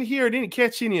booziness in here? I didn't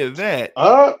catch any of that.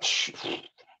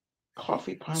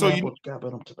 Coffee, pineapple, so you,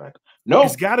 tobacco. No,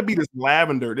 it's got to be this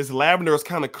lavender. This lavender is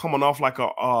kind of coming off like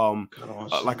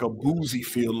a boozy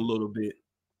feel a little bit.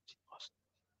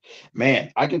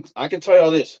 Man, I can tell you all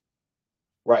this.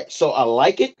 Right. So I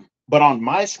like it, but on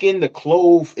my skin, the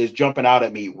clove is jumping out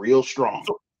at me real strong.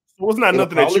 So it's not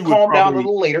nothing that you would calm down a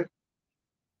little later.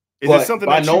 Is it something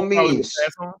by that no you means,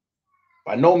 pass on?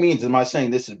 By no means am I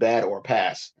saying this is bad or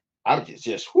pass. I'm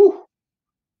just whew.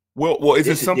 Well, is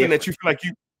it something that you feel like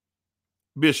you,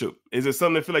 Bishop? Is it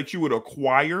something that feel like you would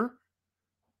acquire,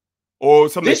 or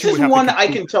something this that you would is have one to I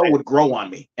can tell would grow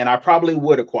on me, and I probably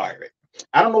would acquire it.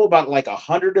 I don't know about like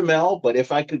 100 ml, but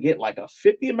if I could get like a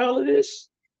 50 ml of this,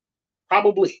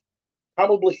 probably. I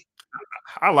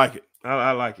like it.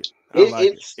 I like it.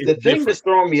 It's the thing that's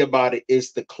throwing me about it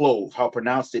is the clove, how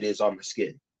pronounced it is on my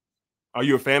skin. Are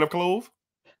you a fan of clove?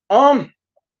 Not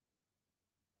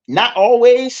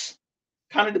always.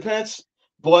 Kind of depends.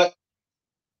 But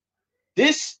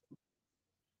this,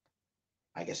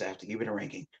 I guess I have to give it a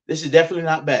ranking. This is definitely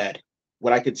not bad.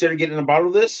 Would I consider getting a bottle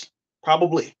of this?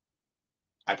 Probably.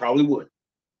 I probably would.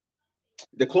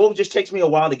 The clove just takes me a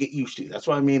while to get used to. That's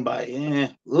what I mean by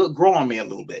grow on me a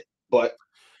little bit. But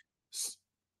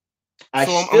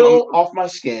off my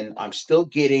skin, I'm still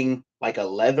getting like a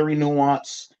leathery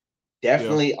nuance,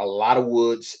 definitely a lot of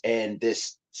woods, and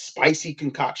this spicy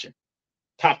concoction,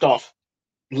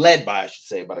 led by, I should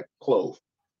say, by the clove.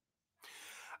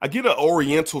 I get an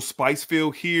oriental spice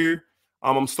feel here.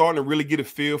 I'm starting to really get a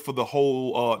feel for the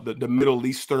whole the Middle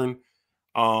Eastern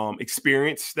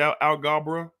experience that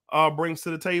Alghabra brings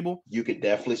to the table. You could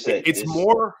definitely say it's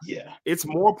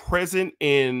more present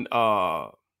in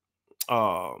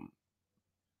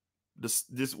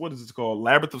this what is it called,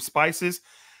 Labyrinth of Spices,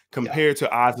 compared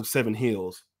to Eyes of Seven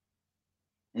Hills.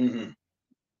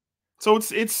 So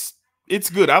it's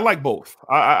good. I like both.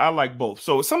 I like both.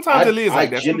 So sometimes it is like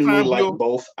that. Genuinely like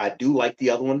both. I do like the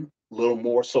other one a little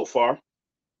more so far,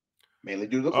 mainly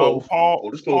due to the clove.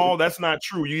 Paul, that's not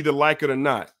true. You either like it or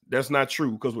not. That's not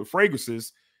true, because with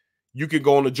fragrances, you could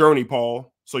go on a journey,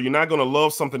 Paul. So you're not going to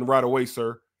love something right away,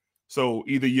 sir. So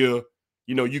either you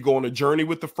go on a journey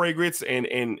with the fragrance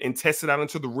and test it out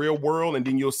into the real world, and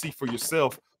then you'll see for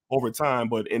yourself over time.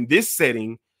 But in this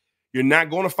setting, you're not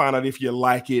going to find out if you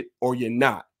like it or you're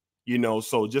not.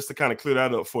 So just to kind of clear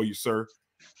that up for you, sir.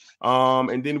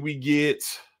 And then we get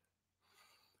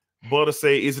Butter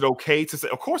say, is it okay to say?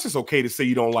 Of course, it's okay to say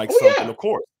you don't like something. Of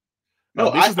course. No,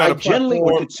 I generally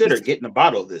would consider getting a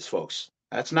bottle of this, folks.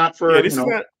 That's not for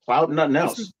cloud, nothing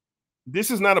else.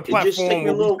 This is not a platform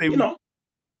where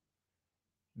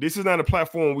this is not a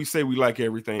platform where we say we like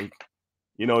everything.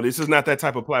 This is not that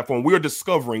type of platform. We're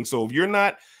discovering. So if you're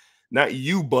not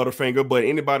you, Butterfinger, but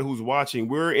anybody who's watching,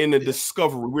 we're in a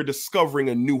discovery. We're discovering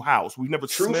a new house. We've never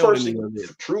smelled any of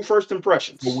this. True first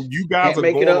impressions. So when you guys are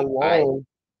going along,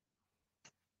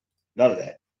 none of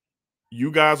that.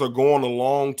 You guys are going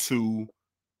along to,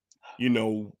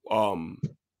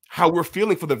 how we're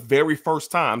feeling for the very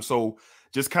first time. So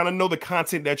just kind of know the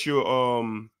content that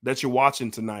you're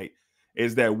watching tonight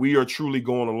is that we are truly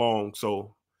going along.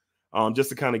 So just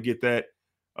to kind of get that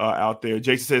out there.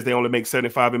 Jason says they only make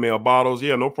 75 ml bottles.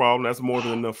 Yeah, no problem. That's more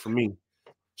than enough for me.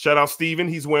 Shout out Steven.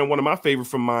 He's wearing one of my favorite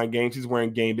from Mind Games. He's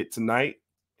wearing Gambit tonight.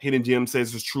 Hidden Gem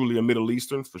says it's truly a Middle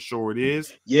Eastern. For sure it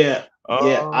is. Yeah.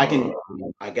 I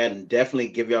can definitely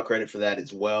give y'all credit for that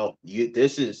as well.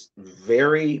 This is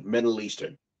very Middle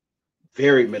Eastern.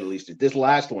 Very Middle Eastern. This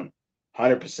last one,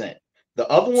 100%. The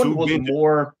other one was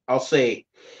more, I'll say,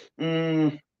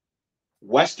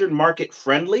 Western market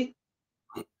friendly.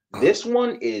 This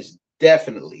one is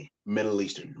definitely Middle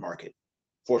Eastern market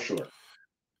for sure.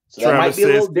 So that might be a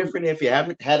little different if you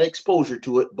haven't had exposure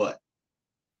to it, but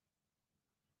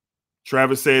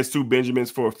Travis says 2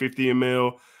 Benjamins for a 50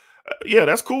 ml. Yeah,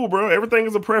 that's cool, bro. Everything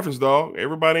is a preference, dog.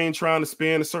 Everybody ain't trying to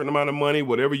spend a certain amount of money.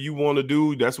 Whatever you want to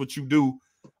do, that's what you do.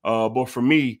 But for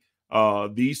me,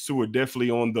 these two are definitely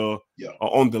on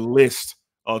the list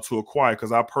to acquire,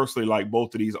 because I personally like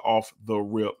both of these off the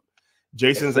rip.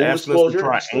 Jason's asking us to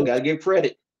try. Still gotta give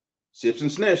credit. Sips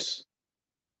and sniffs.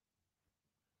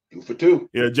 2 for 2.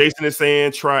 Yeah, Jason is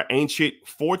saying try Ancient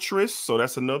Fortress. So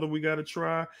that's another we got to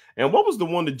try. And what was the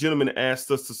one the gentleman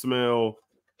asked us to smell?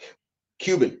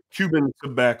 Cuban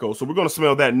tobacco. So we're going to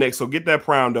smell that next. So get that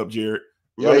primed up, Jared.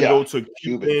 We're going to go to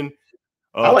Cuban.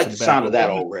 I like tobacco. the sound of that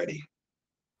already.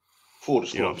 Full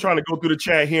disclosure. I'm trying to go through the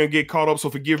chat here and get caught up. So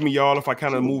forgive me, y'all, if I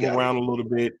kind of move around a little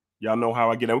bit. Y'all know how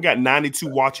I get it. We got 92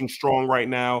 watching strong right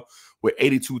now with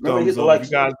 82 thumbs up. If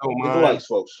you guys don't mind, hit the likes,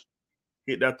 folks.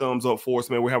 Hit that thumbs up for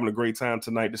us, man. We're having a great time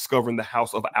tonight discovering the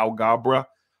house of Alghabra.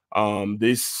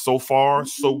 This so far,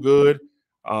 so good.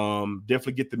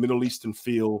 Definitely get the Middle Eastern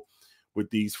feel with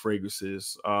these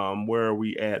fragrances. Where are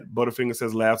we at? Butterfinger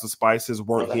says labs and spices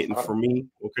weren't hitting for me.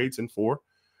 Okay, 10-4.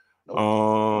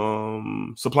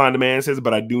 Supply and demand says,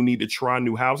 but I do need to try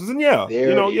new houses. And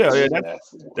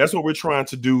that's what we're trying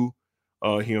to do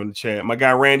here on the chat. My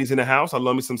guy Randy's in the house. I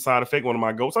love me some Side Effect, one of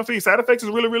my goats. I feel Side Effects is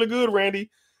really, really good,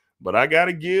 Randy. But I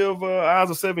gotta give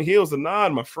Eyes of Seven Hills a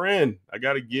nod, my friend. I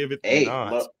gotta give it the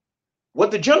nod. Look,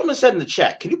 what the gentleman said in the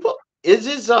chat, can you put is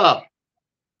his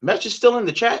message still in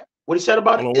the chat? What he said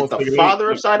about it? It's the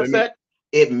father of Side Effect.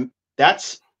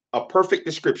 That's a perfect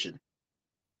description.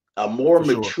 A more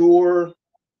mature,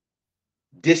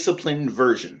 disciplined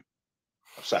version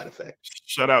of Side Effect.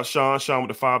 Shout out Sean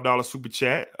with the $5 super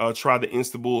chat. Try the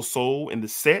Instable Soul in the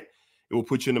set. It will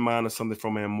put you in the mind of something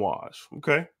from Amouage.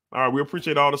 Okay. All right. We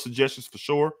appreciate all the suggestions for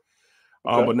sure.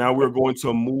 But now we're going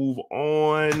to move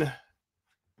on.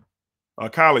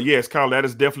 Kyla, yes, Kyla, that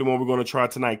is definitely one we're going to try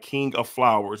tonight. King of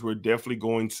Flowers. We're definitely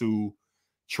going to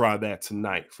try that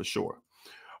tonight for sure.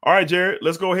 All right, Jared,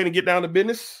 let's go ahead and get down to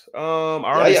business. I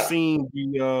already seen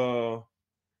the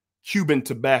Cuban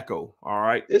tobacco. All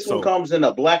right. This one comes in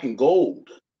a black and gold.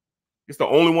 It's the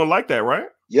only one like that, right?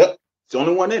 Yep. It's the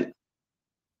only one in it.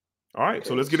 All right.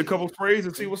 So let's get a couple of phrases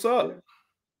and see what's up.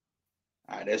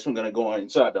 All right. This one's going to go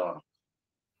inside the arm.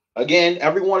 Again,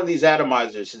 every one of these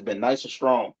atomizers has been nice and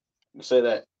strong. You say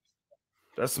that.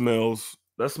 That smells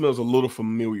a little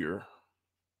familiar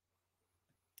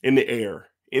in the air.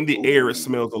 In the air, it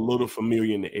smells a little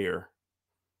familiar in the air.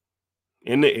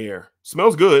 In the air.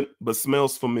 Smells good, but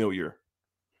smells familiar.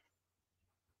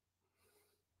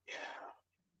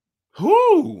 Yeah.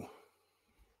 Whoo.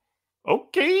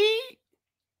 Okay.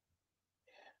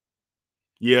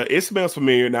 Yeah, it smells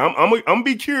familiar. Now, I'm gonna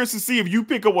be curious to see if you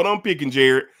pick up what I'm picking,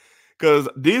 Jared, because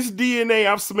this DNA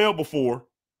I've smelled before.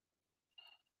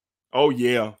 Oh,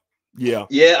 yeah. Yeah.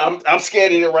 Yeah, I'm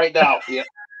scared of it right now. Yeah.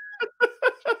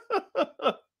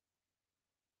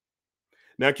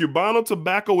 Now, Cubano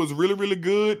tobacco is really, really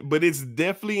good, but it's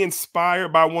definitely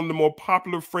inspired by one of the more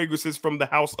popular fragrances from the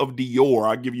house of Dior.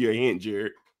 I'll give you a hint,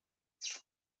 Jared.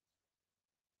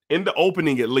 In the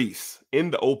opening, at least.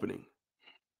 In the opening.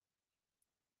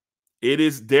 It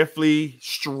is definitely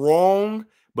strong,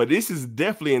 but this is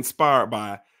definitely inspired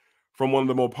from one of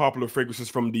the more popular fragrances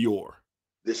from Dior.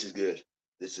 This is good.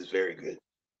 This is very good.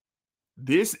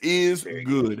 This is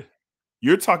good.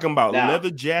 You're talking about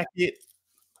leather jacket.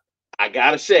 I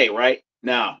gotta say, right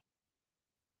now,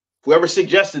 whoever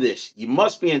suggested this, you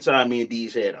must be inside me and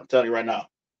D's head. I'm telling you right now,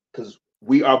 because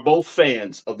we are both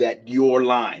fans of that Dior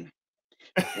line.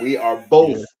 We are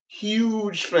both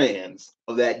huge fans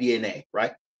of that DNA,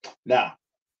 right? Now,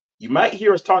 you might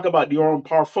hear us talk about Dior and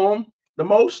Parfum the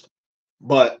most,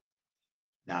 but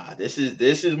nah, this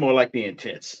is more like the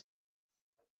Intense.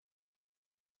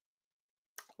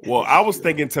 Well, I was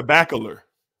thinking Tobaccoler.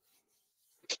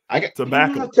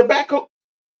 Tobacco.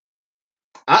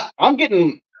 I'm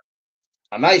getting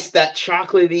a nice, that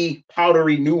chocolatey,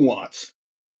 powdery nuance.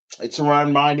 It's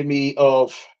reminding me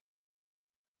of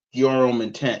Dior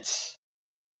Intense.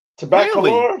 Tobacco.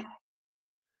 Really?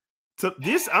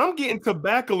 I'm getting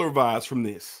Tobaccoler vibes from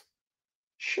this.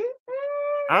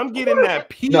 I'm getting that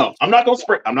peach. No, I'm not gonna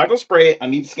spray. I'm not gonna spray it. I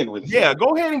need to skin with it. Yeah,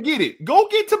 go ahead and get it. Go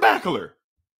get Tobaccoler.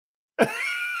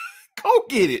 Go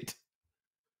get it.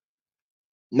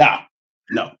 No.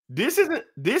 This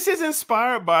is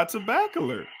inspired by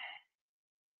Tobaccoler.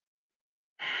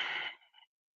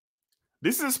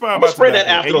 This is inspired by. I'm gonna spray that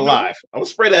after the live. I'm gonna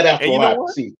spray that after the live.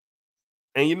 See.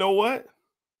 And you know what?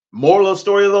 Moral of the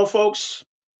story, though, folks.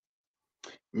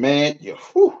 Man,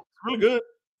 it's really good.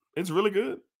 It's really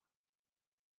good.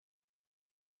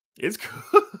 It's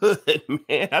good,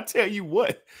 man. I tell you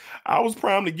what, I was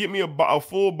primed to get me a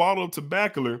full bottle of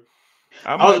Tobaccoler.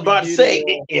 I was about to say,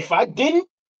 if I didn't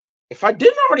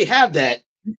already have that,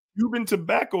 Cuban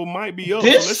tobacco might be up. So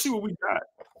let's see what we got.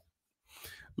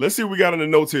 Let's see what we got in the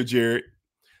notes here, Jared.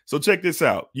 So check this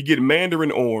out. You get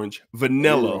mandarin orange,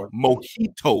 vanilla,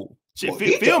 mojito.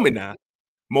 Feel me now.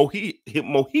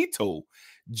 Mojito,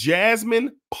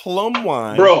 jasmine, plum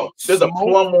wine. Bro, there's a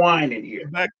plum wine in here.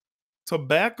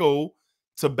 tobacco,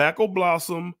 tobacco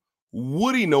blossom,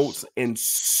 woody notes, and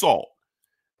salt.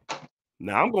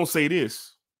 Now I'm gonna say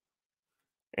this,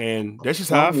 and that's just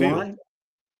how I feel. Wine?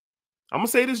 I'm gonna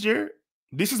say this, Jared.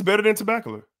 This is better than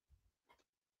tobacco.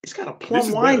 It's got a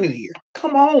plum wine in here.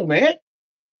 Come on, man.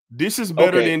 This is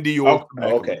better than Dior.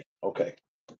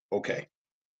 Okay.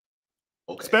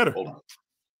 It's better. Hold on.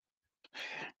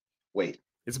 Wait.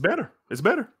 It's better. It's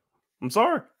better. I'm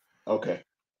sorry. Okay.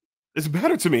 It's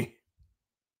better to me.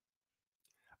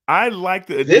 I like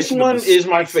the this one is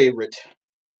my favorite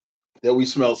that we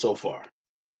smelled so far.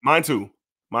 Mine too.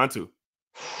 Mine too.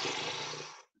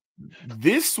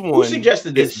 This one. Who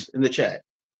suggested this in the chat?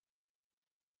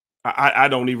 I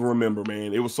don't even remember,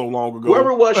 man. It was so long ago.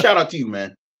 Whoever it was, shout out to you,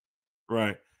 man.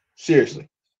 Right. Seriously.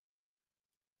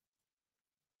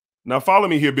 Now follow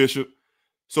me here, Bishop.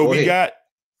 So Go we ahead. got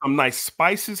some nice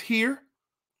spices here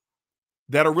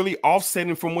that are really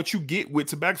offsetting from what you get with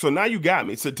tobacco. So now you got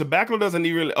me. So tobacco doesn't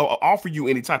even offer you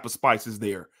any type of spices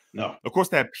there. No. Of course,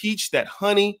 that peach, that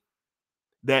honey,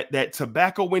 that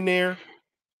tobacco in there.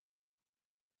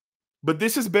 But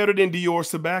this is better than Dior's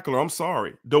tobacco. I'm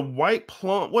sorry. The white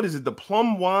plum, what is it? The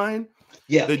plum wine,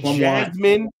 yeah, the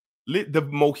jasmine, the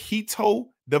mojito,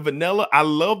 the vanilla. I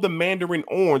love the mandarin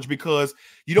orange because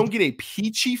you don't get a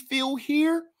peachy feel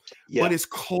here, but it's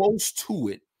close to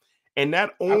it. And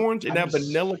that orange and that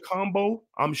vanilla combo,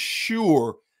 I'm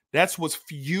sure that's what's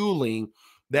fueling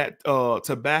that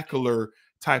tobacco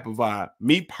type of vibe.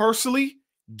 Me personally,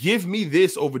 give me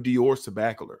this over Dior's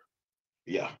tobacco.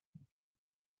 Yeah.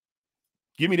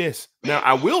 Give me this. Now,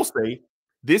 I will say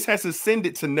this has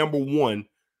ascended to #1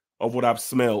 of what I've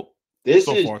smelled. This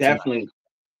is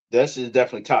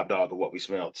definitely top dog of what we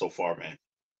smelled so far, man.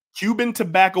 Cuban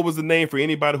tobacco was the name for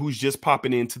anybody who's just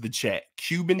popping into the chat.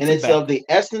 Cuban tobacco. It's of the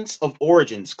Essence of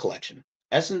Origins collection.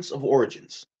 Essence of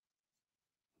Origins.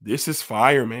 This is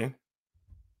fire, man.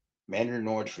 Mandarin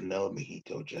orange vanilla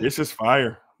mojito. This is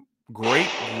fire. Great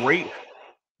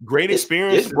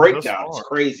experience. This breakdown is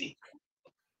crazy.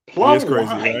 Plum it is crazy,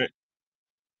 wine. right?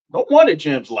 No wonder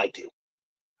Jim's liked it.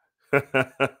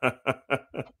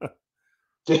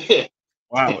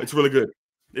 Wow, it's really good.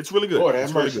 It's really good. Lord,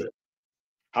 it's really good.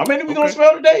 How many are we gonna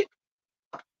smell today?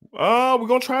 We're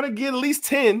gonna try to get at least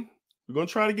 10. We're gonna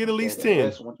try to get at least 10.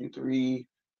 That's 1, 2, 3.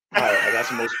 All right, I got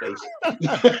some more space.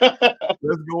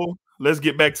 Let's go. Let's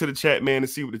get back to the chat, man, and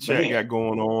see what the chat got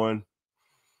going on.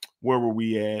 Where were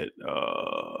we at?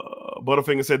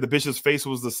 Butterfinger said the Bishop's face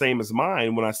was the same as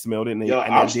mine when I smelled it. And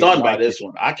I'm stunned by this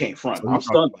one. I can't front. I'm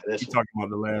stunned by this one. Talking about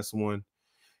the last one.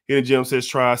 Hidden Gem says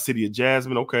try City of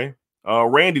Jasmine. Okay.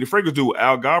 Randy, the fragrance dude,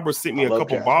 Alghabra sent me a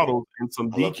couple bottles and some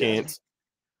decants.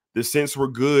 The scents were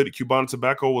good. Cubano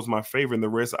tobacco was my favorite, and the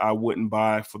rest I wouldn't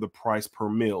buy for the price per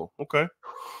mil. Okay.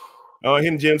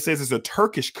 Hidden Gem says it's a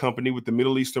Turkish company with the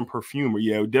Middle Eastern perfumer.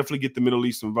 Yeah, we definitely get the Middle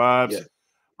Eastern vibes. Yeah.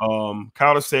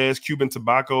 Calder says Cuban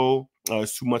tobacco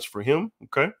is too much for him.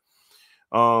 Okay.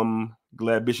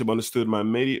 Glad Bishop understood my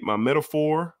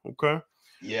metaphor. Okay.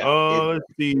 Yeah. Let's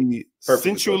see.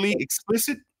 Sensually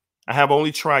explicit. I have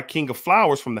only tried King of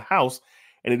Flowers from the house,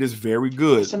 and it is very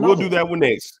good. We'll do that one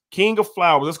next. King of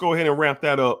Flowers. Let's go ahead and wrap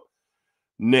that up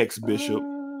next, Bishop.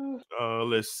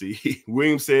 Let's see.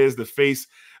 William says the face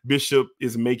Bishop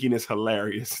is making is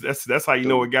hilarious. That's how you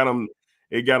know it got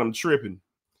him tripping.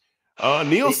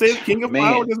 Neil says King of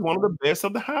Flowers is one of the best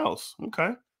of the house. Okay.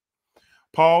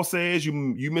 Paul says you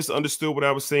misunderstood what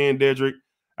I was saying, Dedrick.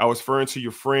 I was referring to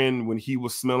your friend when he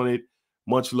was smelling it.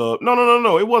 Much love.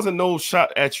 No. It wasn't no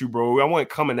shot at you, bro. I wasn't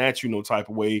coming at you no type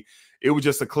of way. It was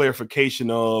just a clarification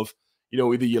of,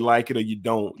 either you like it or you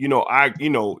don't.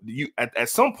 At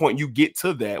some point you get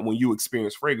to that when you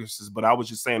experience fragrances. But I was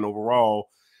just saying overall,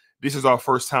 this is our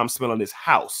first time smelling this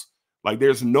house. Like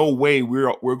there's no way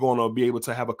we're going to be able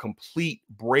to have a complete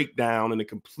breakdown and a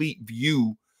complete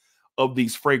view of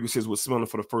these fragrances with smelling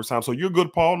for the first time. So you're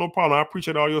good, Paul. No problem. I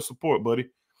appreciate all your support, buddy.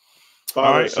 All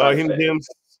right.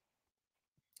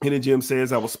 Hidden Gem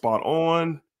says I was spot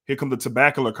on. Here come the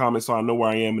tobacco comment, so I know where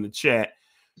I am in the chat.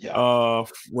 Yeah.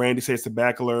 Randy says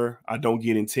tobacco. I don't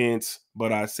get intense,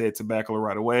 but I said tobacco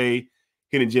right away.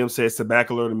 Hidden Gem says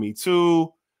tobacco to me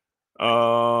too.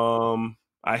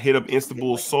 I hit up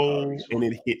Instable Soul and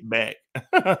it hit back.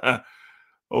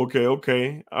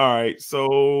 Okay. All right.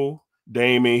 So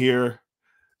Dame in here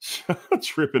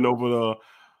tripping over the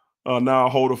now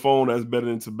hold the phone. That's better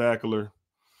than tobacco.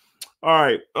 All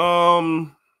right.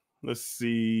 Let's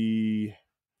see.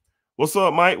 What's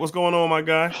up, Mike? What's going on, my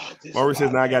guy? Maurice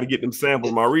says, now I got to get them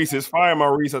samples. Maurice is fire,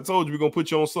 Maurice. I told you we're going to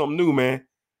put you on something new, man.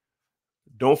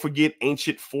 Don't forget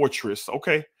Ancient Fortress.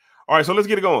 Okay. All right. So let's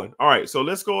get it going. All right. So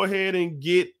let's go ahead and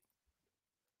get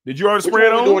Did you already Which spray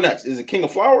it one on? we doing next? Is it King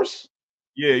of Flowers?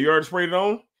 Yeah, you already sprayed it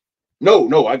on?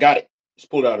 No, I got it. Just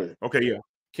pull it out of it. Okay, yeah.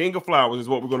 King of Flowers is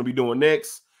what we're going to be doing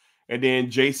next. And then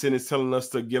Jason is telling us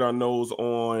to get our nose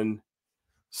on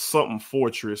something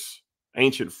Fortress,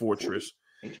 Ancient Fortress.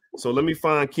 So let me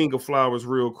find King of Flowers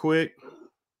real quick.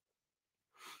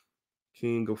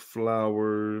 King of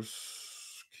Flowers.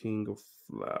 King of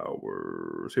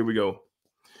Flowers. Here we go.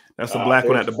 That's the black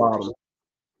one at the bottom.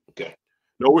 Okay.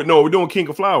 No, we're doing King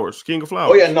of Flowers. King of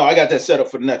Flowers. Oh, yeah, no, I got that set up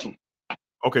for the next one.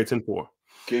 Okay, 10-4.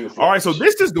 All right, so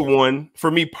this is the one,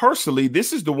 for me personally,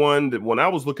 this is the one that when I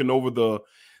was looking over the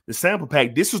sample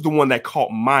pack, this is the one that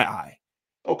caught my eye.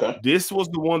 Okay. This was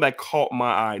the one that caught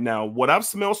my eye. Now, what I've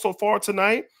smelled so far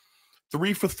tonight,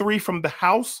 3 for 3 from the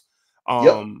house.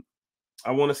 Yep.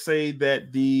 I want to say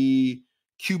that the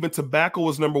Cuban tobacco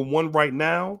is number 1 right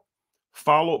now,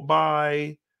 followed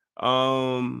by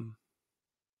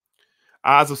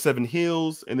Eyes of Seven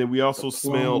Hills, and then we also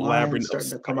smell Labyrinth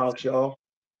starting to come out, y'all.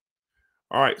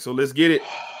 All right, so let's get it.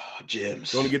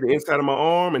 Gems. Going to get the inside of my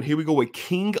arm, and here we go with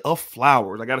King of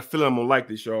Flowers. I got a feeling I'm gonna like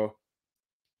this, y'all.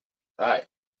 All right,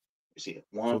 you see it.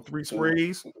 1, so 3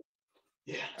 sprays.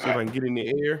 Yeah. See if I can get in the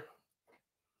air.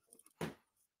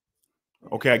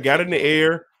 Okay, I got it in the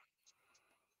air.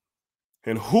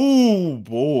 And whoo,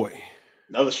 boy.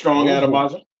 Another strong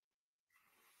atomizer.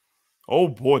 Oh,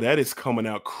 boy, that is coming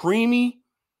out creamy.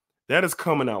 That is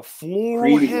coming out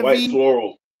floral creamy, heavy. White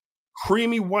floral.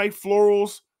 Creamy white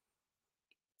florals.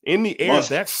 In the air,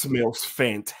 that smells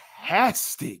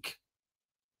fantastic.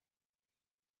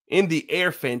 In the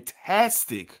air,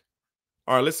 fantastic.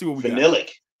 All right, let's see what we got.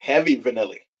 Vanillic. Heavy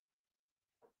vanillic.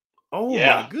 Oh,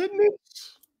 my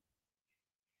goodness.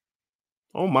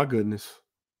 Oh, my goodness.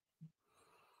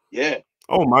 Yeah.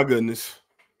 Oh, my goodness.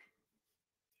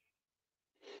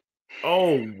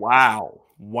 Oh, wow.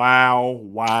 Wow,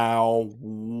 wow,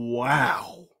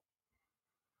 wow.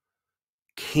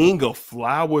 King of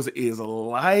Flowers is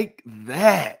like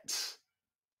that.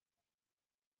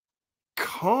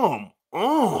 Come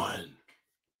on.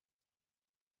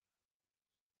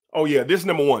 Oh, yeah, this is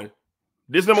number 1.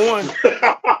 This is number 1.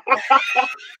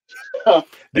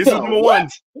 This is number 1.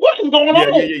 What is going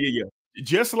on? Yeah.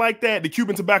 Just like that, the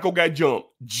Cuban tobacco got jumped.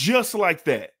 Just like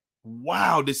that.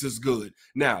 Wow, this is good.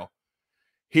 Now,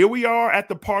 here we are at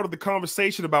the part of the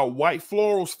conversation about white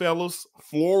florals, fellas.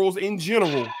 Florals in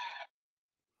general.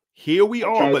 Here we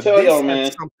are, but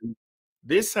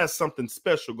this has something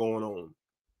special going on.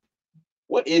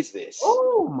 What is this?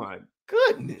 Oh my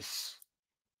goodness.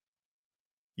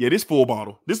 Yeah, this full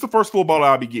bottle. This is the first full bottle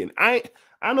I'll be getting. I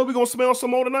know we're gonna smell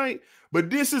some more tonight, but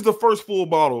this is the first full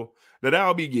bottle that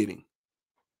I'll be getting.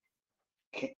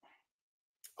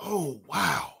 Oh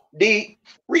wow. D,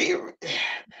 read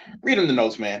them the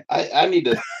notes, man. I need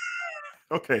to.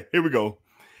 Okay, here we go.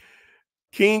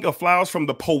 King of Flowers from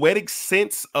the Poetic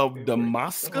Scents of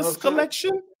Damascus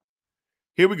collection.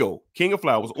 Here we go. King of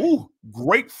Flowers. Ooh,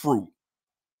 grapefruit,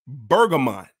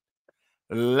 bergamot,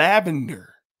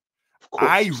 lavender,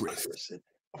 iris,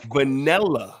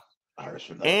 vanilla,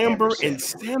 amber, and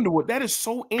sandalwood. That is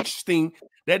so interesting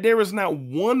that there is not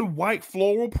one white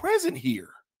floral present here.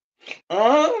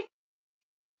 I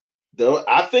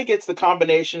think it's the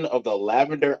combination of the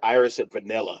lavender, iris, and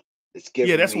vanilla. It's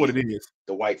giving that's what it is.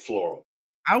 The white floral.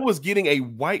 I was getting a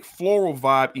white floral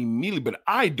vibe immediately, but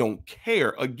I don't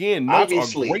care. Again,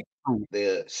 obviously, grapefruit.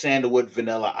 The sandalwood,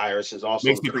 vanilla, iris is also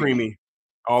makes it creamy.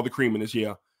 All the creaminess,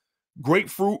 yeah.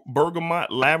 Grapefruit,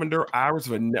 bergamot, lavender, iris,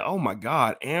 vanilla. Oh my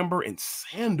God, amber and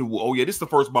sandalwood. Oh yeah, this is the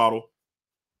first bottle.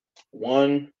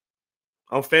 1.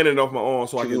 I'm fanning it off my arm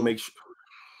so 2. I can make sure.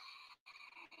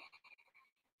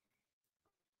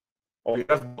 Oh yeah,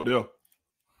 that's about there.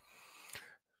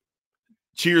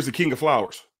 Cheers to King of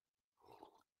Flowers.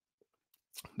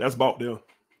 That's about there.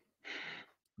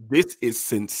 This is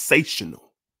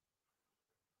sensational.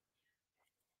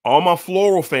 All my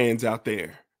floral fans out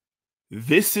there,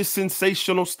 this is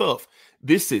sensational stuff.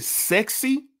 This is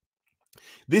sexy.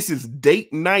 This is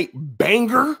date night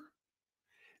banger.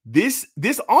 This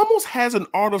almost has an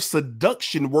art of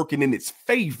seduction working in its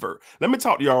favor. Let me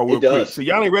talk to y'all real quick. So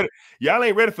y'all ain't ready. Y'all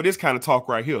ain't ready for this kind of talk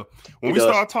right here. When we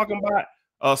start talking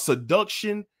about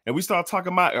seduction and we start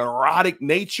talking about erotic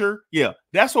nature, yeah,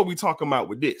 that's what we talking about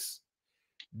with this.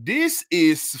 This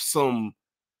is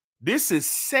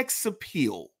sex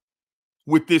appeal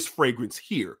with this fragrance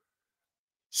here.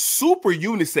 Super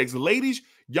unisex. Ladies,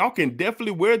 y'all can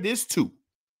definitely wear this too.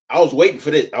 I was waiting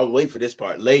for this. I was waiting for this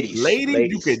part. Ladies,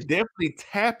 you can definitely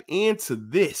tap into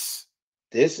this.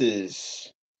 This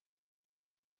is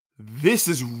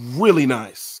really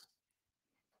nice.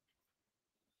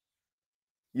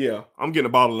 Yeah, I'm getting a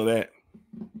bottle of that.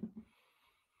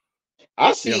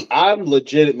 I see. Yeah. I'm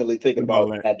legitimately thinking about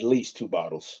that? At least 2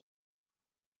 bottles.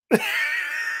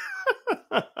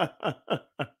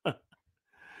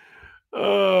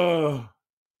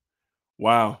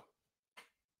 Wow.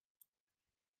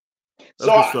 That's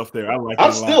so good stuff there. I like that a lot.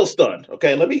 I'm still stunned.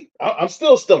 Okay, I'm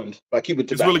still stunned by Cuban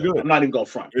tobacco. It's really good. I'm not even going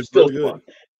to front. It's still really good.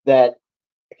 That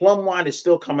plum wine is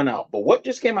still coming out. But what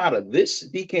just came out of this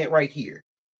decant right here,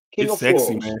 King of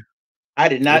sexy, Florals, man. I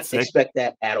did not expect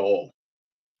that at all.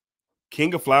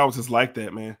 King of Flowers is like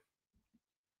that, man.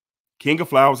 King of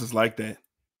Flowers is like that.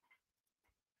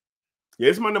 Yeah,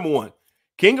 it's my number one.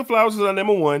 King of Flowers is our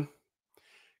number one.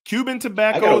 Cuban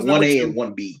tobacco. I got a 1A and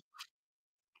 1B.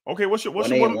 Okay, what's your one?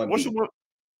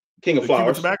 King of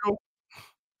Flowers. Cuban tobacco.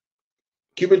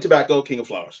 Cuban tobacco, King of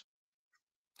Flowers.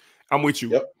 I'm with you.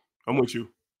 Yep. I'm with you.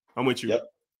 Yep.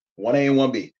 1A and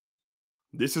 1B.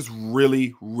 This is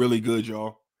really, really good,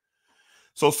 y'all.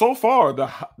 So far,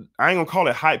 I ain't gonna call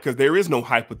it hype because there is no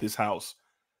hype with this house.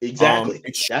 Exactly.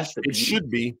 It should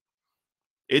be.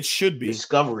 It should be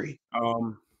discovery.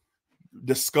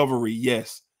 Discovery,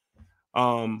 yes.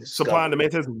 Supply and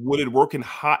demand test. Would it work in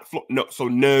hot floor? No. So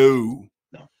no.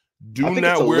 Do I think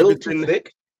not it's a wear little this too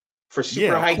thick for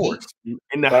super high heat.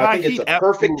 In the high heat, it's a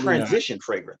perfect transition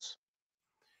fragrance.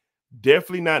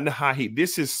 Definitely not in the high heat.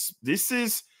 This is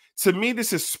to me.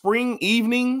 This is spring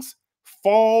evenings,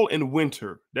 fall and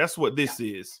winter. That's what this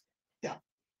is. Yeah.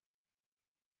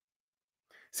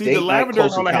 See, the lavender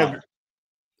is all I have.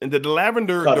 And the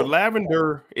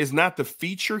lavender is not the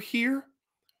feature here.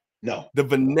 No. The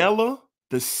vanilla,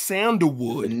 the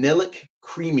sandalwood, vanillic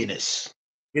creaminess.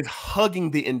 It's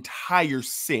hugging the entire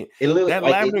scent. That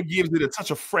lavender gives it a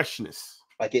touch of freshness.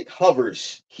 Like it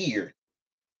hovers here.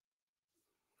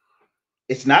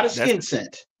 It's not a skin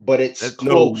scent, but it's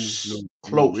close.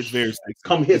 Close. It's very sexy.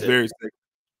 Come hither. It's very sexy.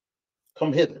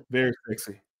 Come hither. Very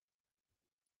sexy.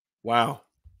 Wow.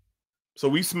 So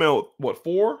we smelled what,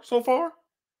 4 so far?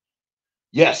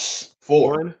 Yes,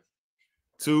 4. 1,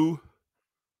 2,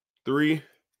 3,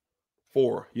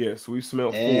 4. Yes, we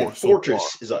smelled 4.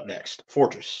 Fortress is up next.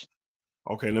 Fortress.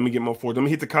 Okay, let me get my 4. Let me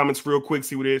hit the comments real quick.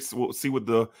 See what it is. We'll see what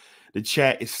the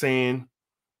chat is saying.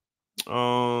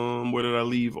 Where did I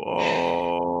leave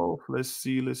off? Let's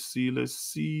see.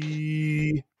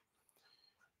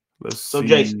 So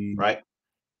Jason, right?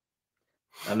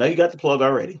 I know you got the plug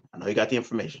already. I know you got the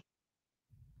information.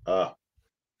 I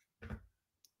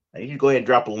need you to go ahead and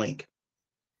drop a link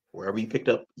wherever you picked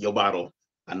up your bottle.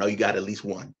 I know you got at least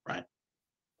one, right?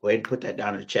 Go ahead and put that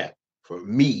down in the chat for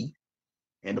me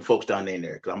and the folks down there,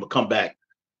 because I'm gonna come back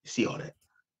and see all that.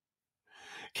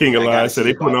 King Elias said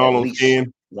they putting all on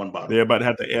scan. One bottle. They're about to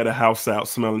have to air the house out,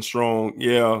 smelling strong.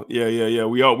 Yeah.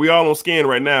 We all on scan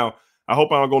right now. I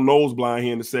hope I don't go nose blind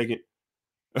here in a second.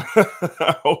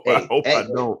 I hope I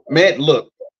don't. Man,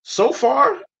 look, so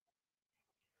far,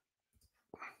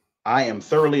 I am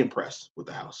thoroughly impressed with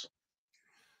the house.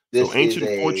 So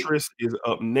Ancient Fortress is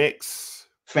up next.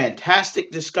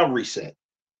 Fantastic discovery set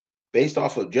based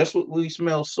off of just what we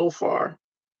smell so far.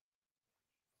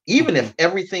 Even if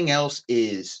everything else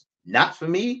is not for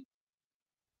me,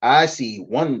 I see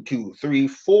 1, 2, 3,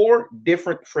 4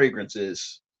 different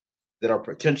fragrances that are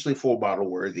potentially 4 bottle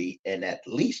worthy, and at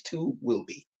least 2 will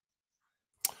be.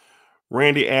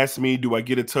 Randy asked me, do I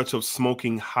get a touch of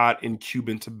smoking hot in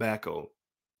Cuban tobacco?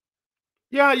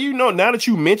 Yeah, now that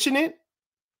you mention it,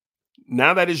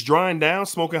 now that it's drying down,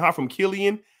 smoking hot from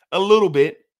Killian, a little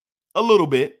bit.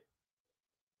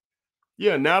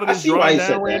 Yeah, now that it's drying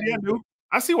down, Randy, I do.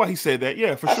 I see why he said that.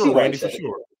 Yeah, for sure, Randy,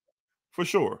 for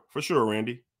sure,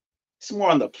 Randy. It's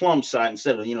more on the plum side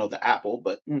instead of, the apple,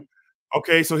 but.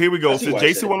 Okay, so here we go. Since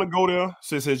Jason want to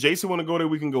go there,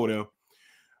 we can go there.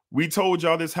 We told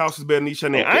y'all this house is better than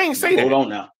Chanel. Okay, I ain't say that. Hold on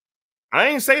now. I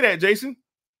ain't say that, Jason.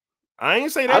 I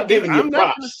ain't say that. I'm giving you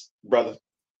props, brother.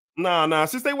 Nah.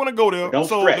 Since they want to go there,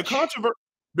 the controversy.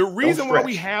 The reason why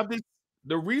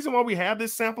we have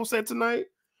this sample set tonight,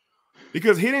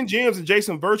 because Hidden Gems and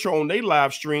Jason Virtual on their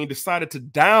live stream decided to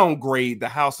downgrade the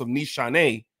house of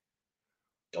Nishane.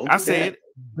 I said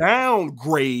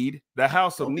downgrade the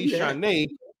house of Nishane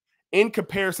in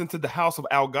comparison to the house of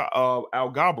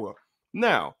Alghabra.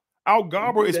 Now,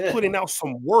 Alghabra is putting out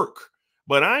some work,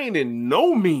 but I ain't in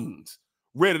no means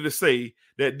ready to say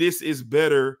that this is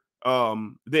better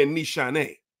than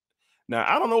Nishane. Now,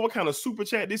 I don't know what kind of super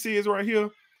chat this is right here.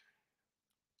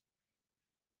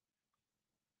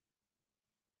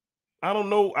 I don't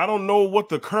know what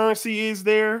the currency is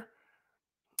there.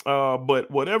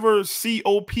 But whatever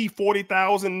COP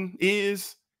 40,000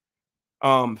 is,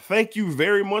 thank you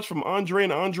very much from Andre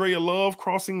and Andrea Love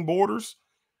Crossing Borders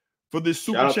for this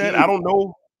super chat. I don't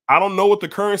I don't know what the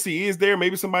currency is there.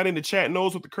 Maybe somebody in the chat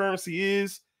knows what the currency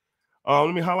is.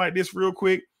 Let me highlight this real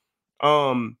quick.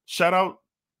 Shout out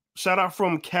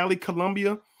from Cali,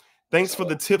 Colombia. Thanks for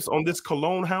the tips on this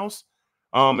cologne house.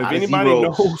 If anybody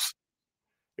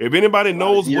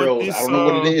knows what this, I don't know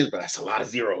what it is, but that's a lot of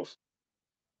zeros.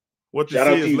 What this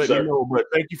is, let me know. But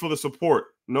thank you for the support.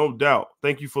 No doubt.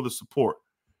 Thank you for the support.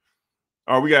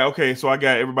 All right, we got so I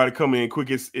got everybody coming in quick.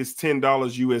 It's $10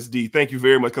 USD. Thank you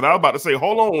very much. Because I was about to say,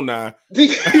 hold on now.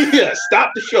 Yeah,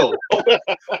 stop the show.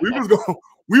 we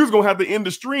was gonna have to end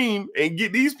the stream and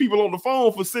get these people on the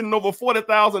phone for sending over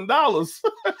 $40,000.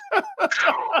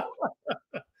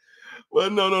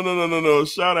 But no.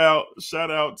 Shout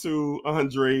out to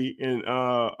Andre and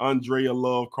Andrea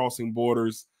Love Crossing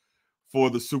Borders for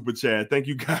the super chat. Thank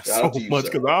you guys so much,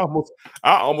 because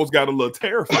I almost got a little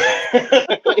terrified.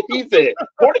 He said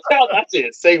 40,000. I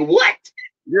said, say what?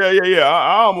 Yeah.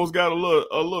 I almost got a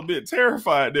little bit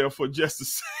terrified there for just a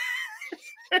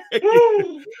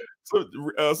second. So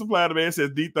Supply the Man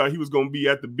says D thought he was gonna be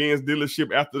at the Benz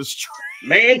dealership after the stream.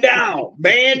 Man down.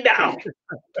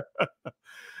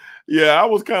 Yeah, I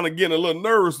was kind of getting a little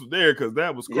nervous there because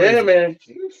that was crazy. Yeah, man.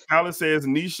 Colin says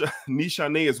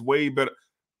Nishane is way better.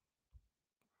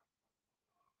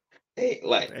 Hey.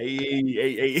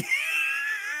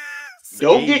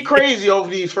 Don't get crazy over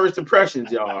these first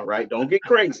impressions, y'all. Right? Don't get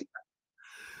crazy.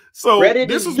 So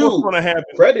this is what's going to happen.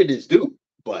 Credit is due,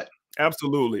 but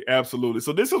absolutely.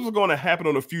 So this is what's going to happen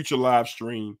on a future live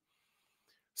stream.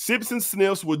 Sips and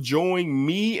Sniffs will join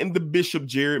me and the Bishop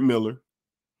Jared Miller,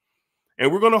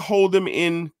 and we're going to hold them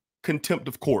in contempt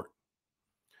of court.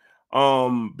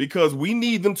 Because we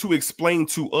need them to explain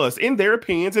to us in their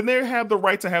opinions, and they have the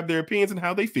right to have their opinions and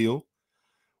how they feel.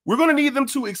 We're going to need them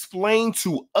to explain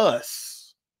to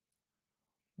us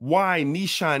why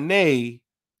this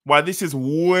is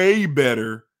way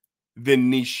better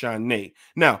than Nishane.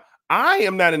 Now, I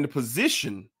am not in the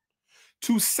position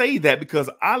to say that because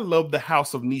I love the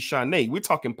house of Nishane. We're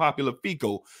talking Popular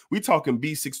Fico. We're talking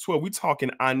B612. We're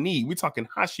talking Ani. We're talking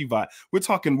Hashivat. We're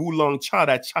talking Wulong Cha,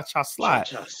 that Cha-Cha Slide.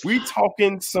 We're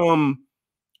talking some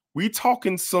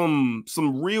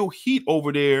real heat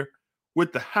over there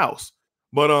with the house.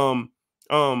 But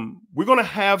we're gonna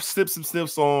have Sips and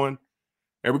Sniffs on,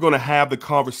 and we're gonna have the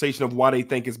conversation of why they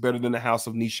think it's better than the house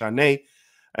of Nishane.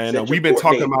 And we've been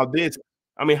talking about this.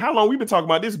 I mean, how long we've been talking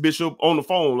about this, Bishop, on the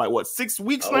phone? Like what, 6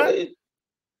 weeks now?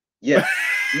 Yeah,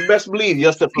 you best believe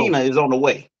your subpoena is on the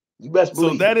way. You best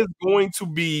believe. So that is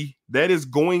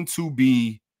going to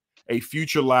be a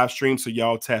future live stream. So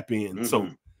y'all tap in. Mm-hmm. So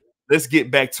let's get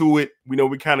back to it. We know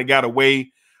we kind of got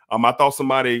away. I thought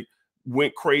somebody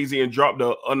went crazy and dropped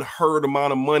an unheard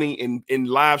amount of money in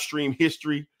live stream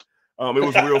history. It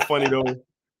was real funny though.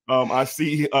 I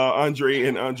see Andre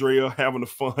and Andrea having a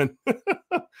fun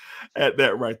at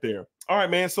that right there. All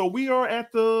right, man. So we are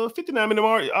at the 59-minute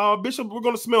mark. Bishop, we're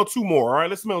going to smell 2 more. All right,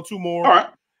 let's smell 2 more. All right.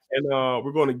 And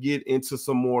we're going to get into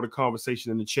some more of the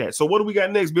conversation in the chat. So what do we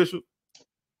got next, Bishop?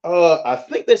 I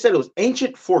think they said it was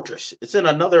Ancient Fortress. It's in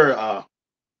another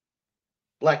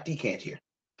black decant here.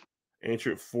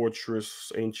 Ancient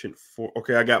Fortress,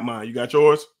 Okay, I got mine. You got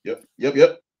yours? Yep.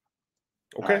 Okay.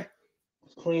 Right.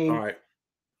 Clean. All right.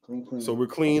 Clean. So we're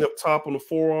clean up top on the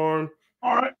forearm.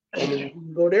 All right.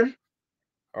 Go there.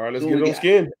 All right, let's get it on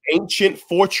skin. Ancient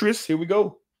Fortress. Here we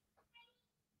go.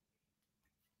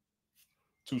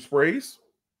 2 sprays.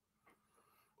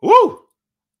 Woo!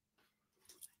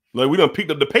 Like we done picked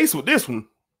up the pace with this one.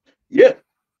 Yeah.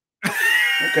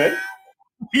 Okay.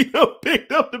 We done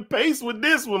picked up the pace with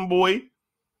this one, boy.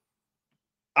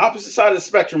 Opposite side of the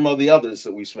spectrum of the others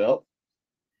that we smelled.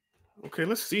 Okay,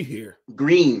 let's see here.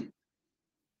 Green.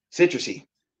 Citrusy.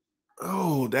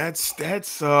 Oh, that's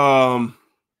aromatic.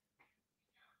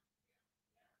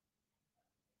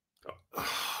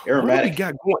 What do we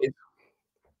got going?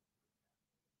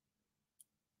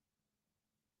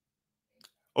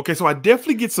 Okay, so I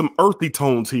definitely get some earthy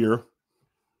tones here.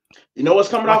 You know what's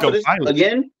coming off of this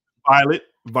again?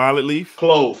 Violet leaf.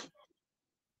 Clove.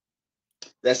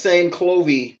 That same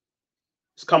clovey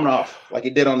is coming off like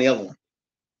it did on the other one.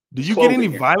 Did you get any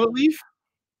violet leaf?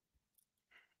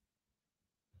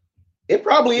 It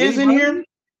probably is in here,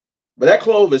 but that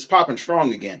clove is popping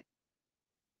strong again.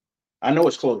 I know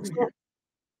it's clove in here.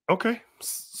 Okay.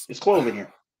 It's clove in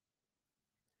here.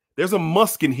 There's a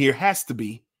musk in here. Has to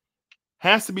be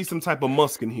some type of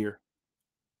musk in here.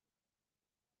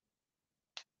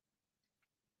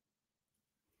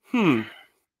 This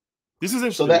is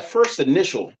interesting. So that first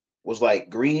initial was like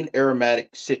green,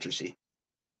 aromatic, citrusy.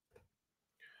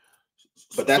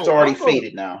 But that's already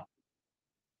faded now.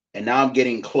 And now I'm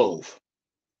getting clove.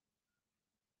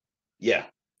 Yeah.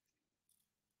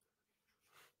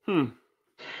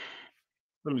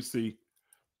 Let me see.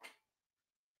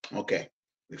 Okay,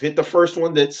 we've hit the first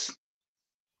one. That's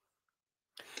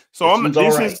so. I'm.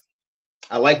 This right. is.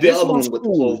 I like the other one with the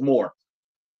clove more.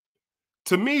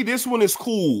 To me, this one is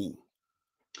cool.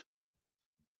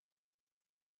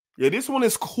 Yeah, this one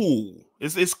is cool.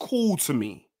 It's cool to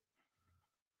me.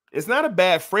 It's not a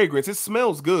bad fragrance. It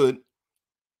smells good,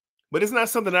 but it's not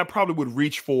something I probably would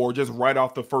reach for just right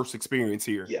off the first experience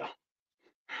here. Yeah.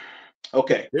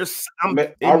 Okay. I'll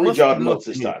read y'all the notes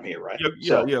this time here, right?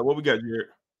 Yeah. What we got, Jared?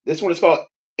 This one is called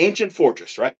Ancient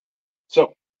Fortress, right?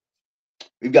 So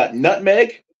we've got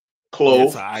nutmeg,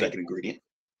 clove, second ingredient.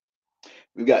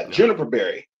 We've got juniper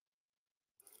berry.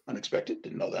 Unexpected,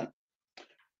 didn't know that.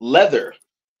 Leather,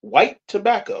 white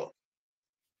tobacco.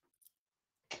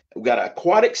 We've got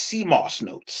aquatic sea moss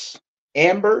notes,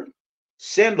 amber,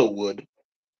 sandalwood,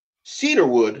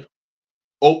 cedarwood,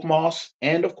 oak moss,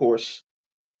 and of course,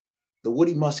 the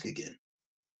woody musk again.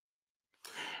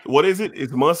 What is it?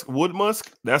 It's musk, wood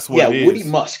musk? That's what it is. Woody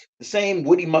musk. The same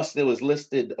woody musk that was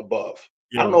listed above.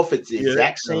 I don't know if it's the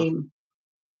exact same,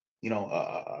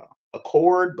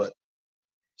 accord, but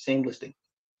same listing.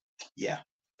 Yeah.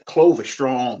 The clove is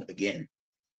strong again.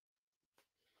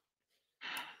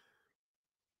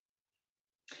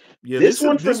 Yeah, this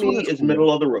one for me is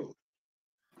middle of the road.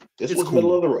 This was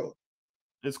middle of the road.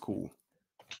 It's cool.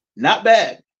 Not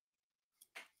bad,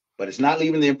 but it's not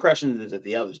leaving the impression that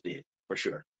the others did, for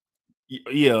sure.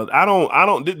 Yeah, I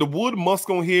don't the wood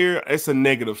musk on here, it's a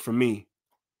negative for me.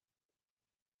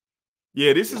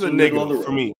 Yeah, this is a negative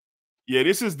for me. Yeah,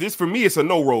 this for me, it's a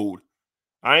no road.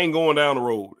 I ain't going down the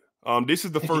road. This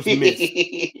is the first miss.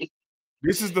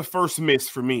 This is the first miss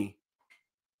for me.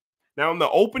 Now in the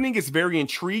opening, it's very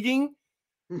intriguing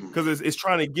because it's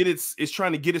trying to get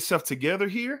itself together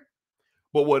here.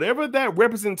 But whatever that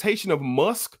representation of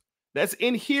musk that's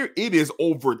in here, it is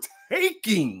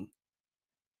overtaking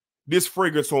this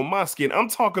fragrance on my skin. I'm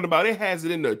talking about it has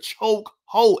it in the choke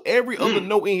hole. Every other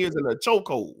note in here is in a choke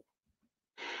hole.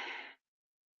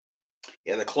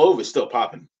 Yeah, the clove is still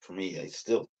popping for me. It's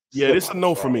still this a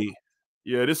no for me.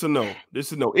 Yeah, this a no.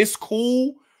 This a no. It's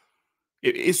cool.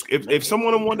 If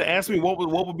someone wanted to ask me what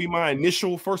would be my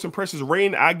initial first impressions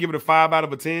rating, I give it a 5 out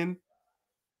of a 10.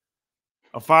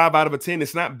 A 5 out of a 10.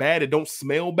 It's not bad. It don't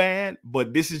smell bad,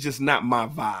 but this is just not my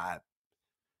vibe.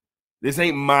 This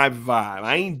ain't my vibe.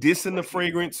 I ain't dissing the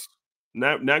fragrance.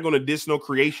 Not gonna diss no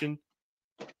creation,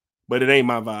 but it ain't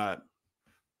my vibe.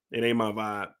 It ain't my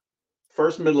vibe.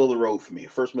 First middle of the road for me.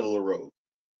 First middle of the road.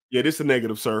 Yeah, this is a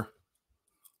negative, sir.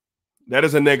 That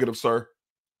is a negative, sir.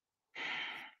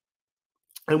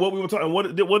 And what we were talking,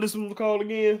 what this one was called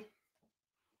again?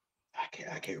 I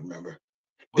can't remember.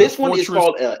 This one is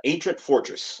called Ancient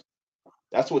Fortress.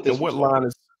 That's what this. And what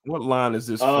line is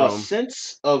this from?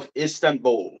 Sense of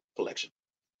Istanbul collection.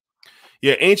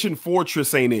 Yeah, Ancient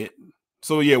Fortress ain't it.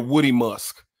 So yeah, woody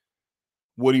musk.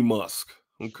 Woody musk.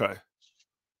 Okay.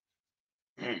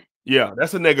 Yeah,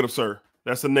 that's a negative, sir.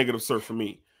 That's a negative, sir, for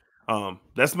me.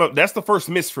 That's the first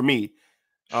miss for me.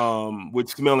 With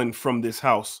smelling from this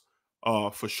house,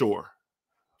 for sure.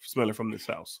 Smelling from this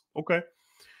house. Okay.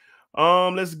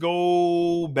 Let's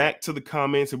go back to the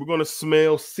comments, and we're gonna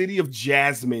smell City of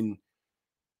Jasmine.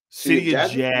 City of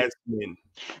Jasmine.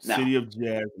 Now, City of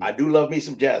Jasmine. I do love me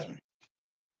some jasmine.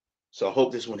 So I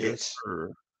hope this one hits.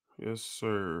 Sir. Yes,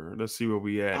 sir. Let's see where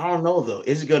we at. I don't know though.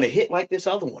 Is it gonna hit like this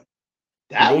other one?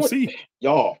 That one, see.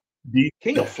 Y'all.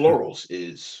 King of Florals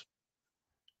is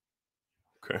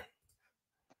okay.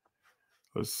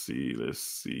 Let's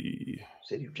see.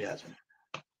 City of Jasmine.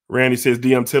 Randy says,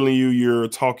 D, I'm telling you, you're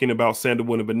talking about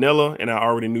sandalwood and vanilla, and I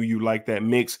already knew you liked that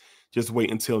mix. Just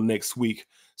wait until next week.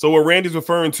 So what Randy's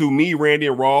referring to, me, Randy,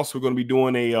 and Ross, we're going to be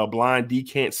doing a blind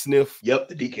decant sniff. Yep,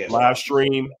 the decant live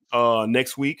stream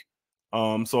next week.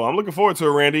 So I'm looking forward to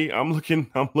it, Randy. I'm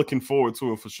looking forward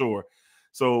to it for sure.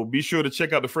 So be sure to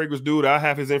check out the Fragrance Dude. I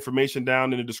have his information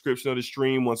down in the description of the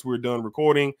stream once we're done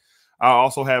recording. I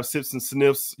also have Sips and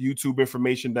Sniffs YouTube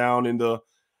information down in the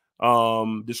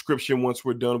description once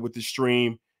we're done with the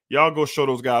stream. Y'all go show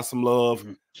those guys some love.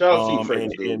 Shout out to you,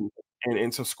 Fragrance Dude.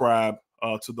 And subscribe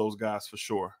to those guys for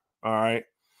sure. All right.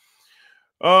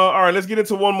 All right, let's get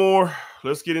into one more.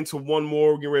 We're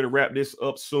getting ready to wrap this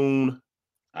up soon.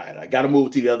 All right, I got to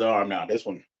move to the other arm now. This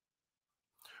one.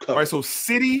 All right, so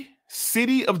City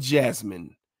of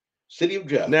Jasmine. City of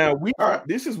Jasmine. Now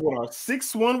this is what our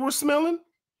sixth one we're smelling.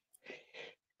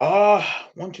 1,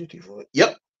 2, 3, 4.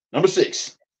 Yep, number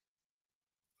 6.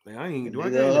 Man, I got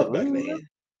it back in the hand.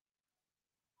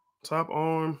 Top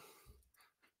arm.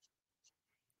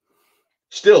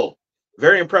 Still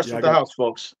very impressed with the house,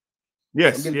 folks.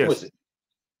 Yes.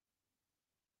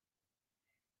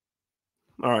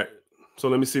 All right. So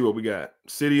let me see what we got.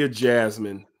 City of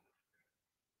Jasmine.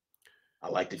 I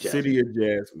like the Jasmine. City of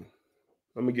Jasmine.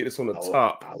 Let me get this on the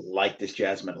top. I like this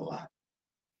Jasmine a lot.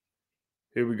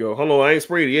 Here we go. Hold on. I ain't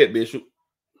sprayed it yet, Bishop.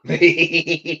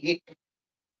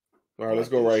 All right, let's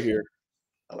go right here.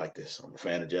 I like this. I'm a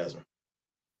fan of Jasmine.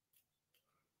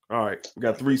 All right. We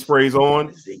got 3 sprays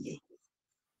on.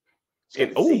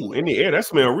 And, oh, in the air. That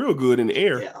smells real good in the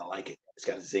air. Yeah, I like it. It's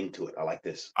got a zing to it. I like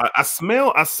this. I smell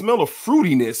a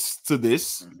fruitiness to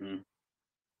this.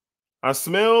 I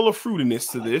smell a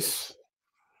fruitiness to this.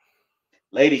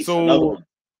 Ladies, so, another one.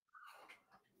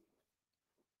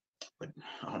 But,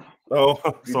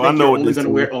 so I know what this is.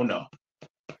 Wear? Oh, no.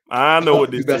 I know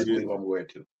what this is. You best believe I'm gonna wear it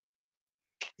too.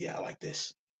 Yeah, I like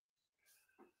this.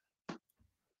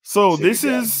 So this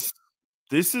is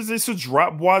it's a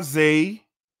drop boise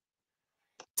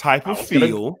type of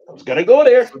feel. I was gonna go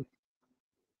there.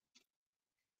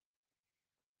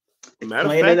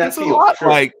 Matter of fact,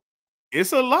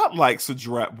 it's a lot like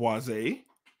Sadrat Boise.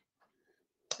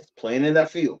 It's playing in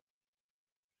that field.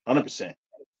 100%.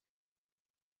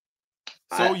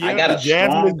 So yeah, I got a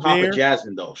strong pop of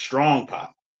jasmine though. Strong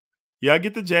pop. Yeah, I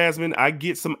get the jasmine. I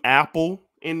get some apple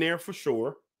in there for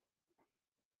sure.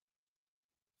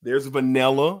 There's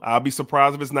vanilla. I'll be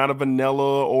surprised if it's not a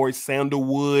vanilla or a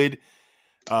sandalwood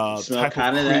type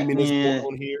kind of creaminess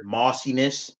on here.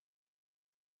 Mossiness.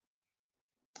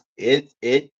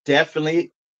 It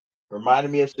definitely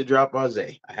reminded me of Sadrat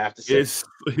Boise. I have to say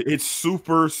it's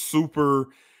super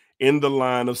in the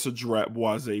line of Sadrat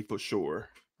Boise for sure.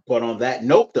 But on that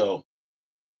note, though,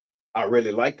 I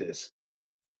really like this.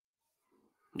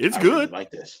 It's good. Really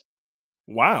like this.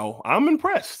 Wow, I'm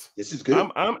impressed. This is good.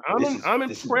 I'm impressed.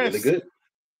 This is really good.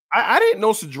 I didn't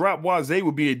know Sadrat Boise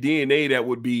would be a DNA that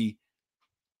would be,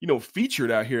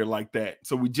 featured out here like that.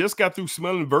 So we just got through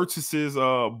smelling Virtus's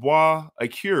Bois a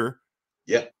Cure.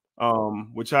 Yeah.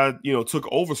 Which I took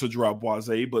over Sadrat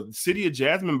Boise, but City of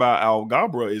Jasmine by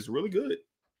Alghabra is really good.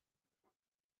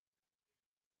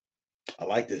 I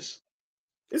like this.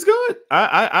 It's good.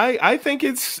 I think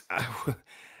it's.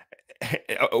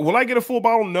 Will I get a full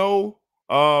bottle? No,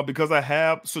 because I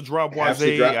have Sadrat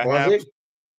Boise. I have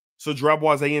Sadrat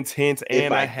Boise Intense,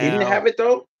 and I didn't have it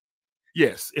though.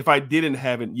 Yes, if I didn't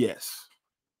have it, yes.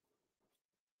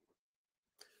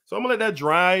 So I'm gonna let that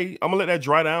dry. I'm gonna let that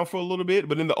dry down for a little bit,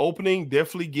 but in the opening,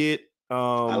 definitely get.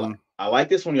 I like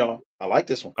this one, y'all. I like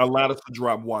this one. A lot of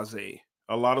Sadrat Boise.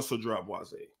 A lot of Sadrat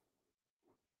Boise.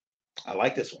 I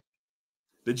like this one.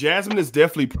 The jasmine is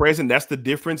definitely present. That's the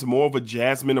difference. More of a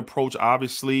jasmine approach,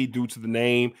 obviously, due to the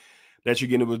name that you're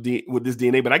getting with this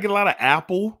DNA. But I get a lot of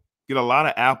apple. Get a lot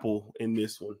of apple in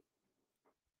this one. I'm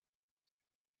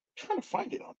trying to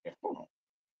find it on there. Hold on.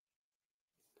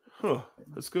 Huh.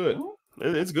 That's good.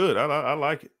 It's good. I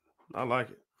like it. I like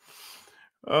it.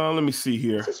 Let me see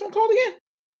here. What's this one called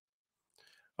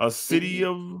again? City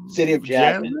of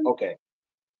Jasmine. Okay.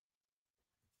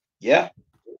 Yeah.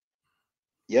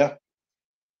 Yeah.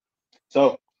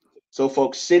 So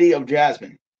folks, City of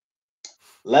Jasmine,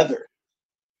 leather,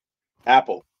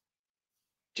 apple,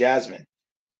 jasmine,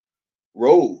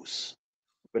 rose,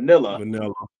 vanilla,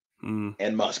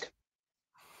 and musk.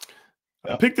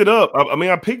 I picked it up.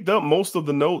 I picked up most of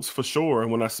the notes for sure.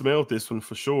 And when I smelled this one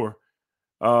for sure,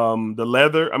 the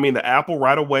leather, the apple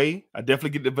right away. I definitely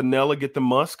get the vanilla, get the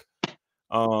musk.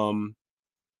 I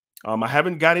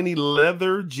haven't got any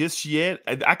leather just yet.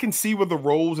 I can see where the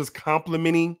rose is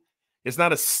complementing. It's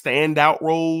not a standout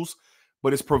rose,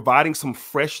 but it's providing some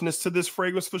freshness to this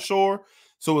fragrance for sure.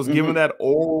 So it's giving that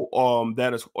oral,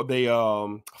 that is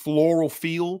the floral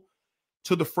feel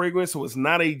to the fragrance. So it's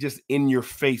not a just in your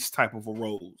face type of a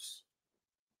rose.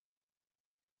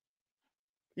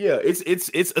 Yeah, it's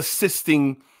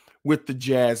assisting with the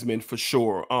jasmine for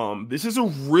sure. This is a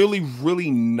really,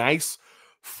 really nice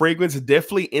fragrance,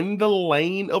 definitely in the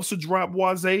lane of Sadrat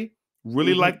Boise.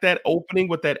 Really like that opening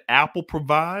what that apple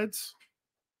provides.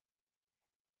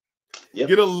 Yep.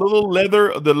 Get a little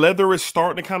leather. The leather is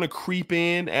starting to kind of creep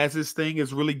in as this thing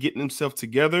is really getting himself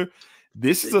together.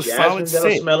 This is a solid scent. That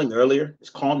I was smelling earlier. It's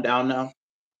calmed down now.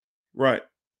 Right.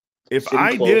 If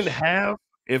I didn't have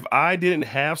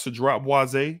Sadrat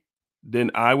Boise,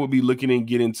 then I would be looking and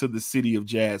get into the City of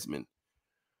Jasmine.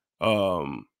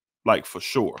 Like for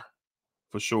sure.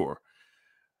 For sure.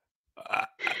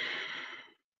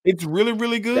 It's really,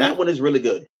 really good. That one is really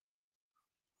good.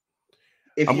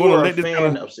 If you are a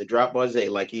fan of Sadrat Boise,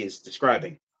 like he is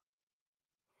describing,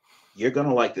 you're going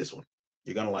to like this one.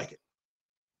 You're going to like it.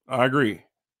 I agree.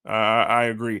 I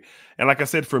agree. And like I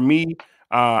said, for me,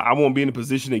 I won't be in a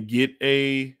position to get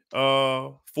a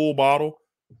full bottle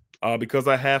because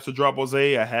I have Sadrat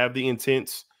Boise. I have the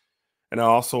Intense. and I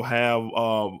also have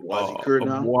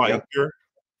Yep.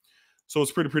 So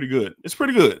it's pretty good. It's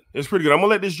pretty good. It's pretty good. I'm gonna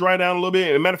let this dry down a little bit.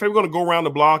 As a matter of fact, we're gonna go around the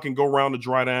block and go around the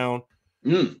dry down.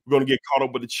 We're gonna get caught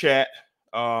up with the chat.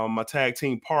 My tag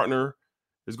team partner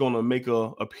is gonna make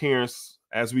a appearance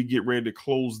as we get ready to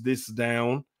close this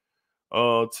down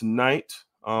tonight.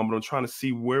 But I'm trying to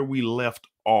see where we left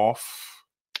off.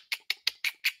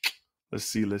 Let's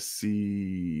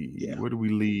see. Yeah. Where do we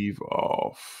leave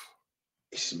off?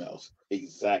 It smells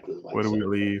exactly like. Where do we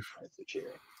leave?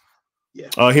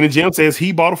 Yeah. Hidden Gem says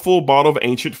he bought a full bottle of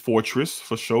Ancient Fortress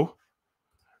for sure.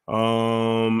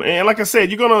 And like I said,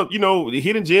 you're gonna,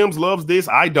 Hidden Gems loves this.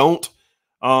 I don't.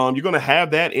 You're gonna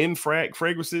have that in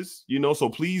fragrances, so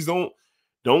please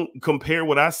don't compare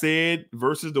what I said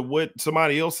versus what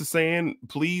somebody else is saying.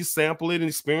 Please sample it and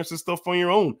experience this stuff on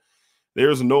your own.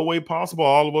 There's no way possible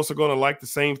all of us are gonna like the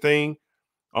same thing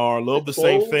or love the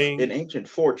same thing. An Ancient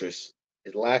Fortress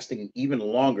is lasting even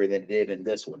longer than it did in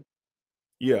this one.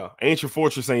 Yeah, Ancient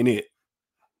Fortress ain't it.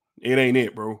 It ain't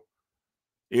it, bro.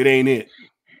 It ain't it.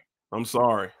 I'm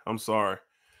sorry.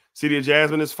 City of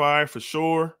Jasmine is fire for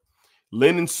sure.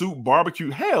 Linen suit barbecue.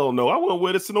 Hell no. I wouldn't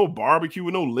wear this to no barbecue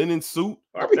with no linen suit.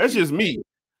 That's just me.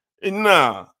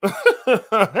 Nah.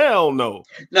 Hell no.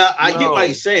 Now, I get why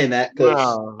you're saying that,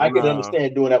 because I can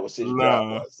understand doing that with City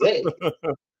Drop.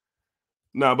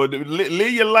 Nah, but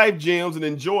live your life, Gems, and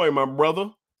enjoy, my brother.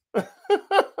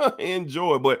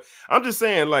 Enjoy. But I'm just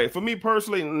saying, like, for me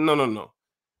personally, no.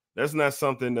 That's not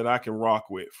something that I can rock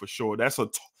with for sure. That's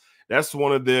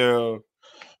one of their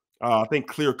I think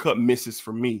clear-cut misses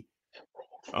for me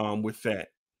with that.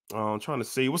 I'm trying to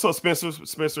see. What's up, Spencer?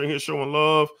 Spencer in here showing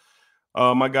love.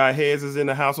 My guy Hez is in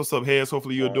the house. What's up, Hez?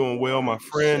 Hopefully you're doing well, my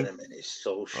friend. Is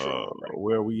so strong, right?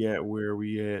 Where we at?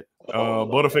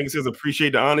 Butterfinger says,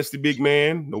 appreciate the honesty, big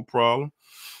man. No problem.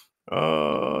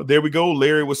 There we go.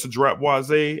 Larry was to drop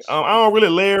Wase. I don't really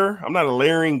layer. I'm not a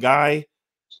layering guy.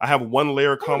 I have one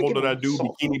layer combo that I do,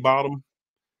 bikini bottom.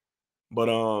 But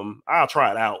I'll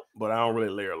try it out, but I don't really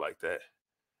layer like that.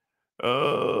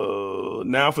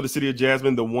 Now for the City of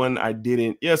Jasmine, the one I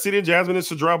didn't. Yeah, City of Jasmine is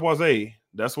to drop Wase.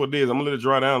 That's what it is. I'm gonna let it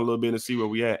dry down a little bit and see where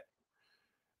we at.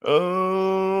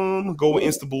 Go with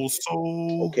Istanbul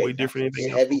Soul. Okay, way different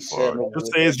anything heavy else.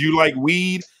 Just says you like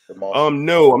weed. No,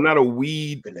 I'm not a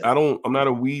weed. I'm not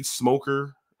a weed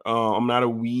smoker. I'm not a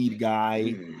weed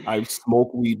guy. I've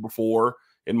smoked weed before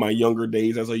in my younger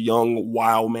days as a young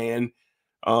wild man.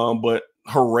 But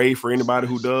hooray for anybody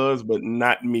who does, but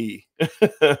not me.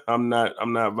 I'm not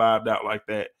vibed out like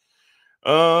that.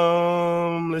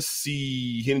 Let's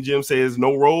see. Hidden Gem says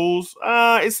no rolls.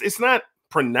 It's not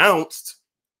pronounced.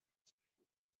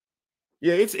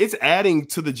 Yeah, it's adding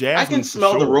to the jasmine. I can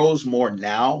smell the rose more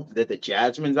now that the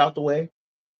jasmine's out the way.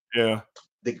 Yeah.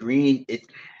 The green,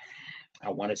 I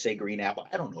want to say green apple.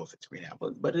 I don't know if it's green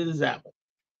apple, but it is apple.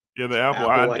 Yeah, the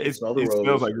apple. It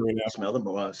smells like green apple. Smell the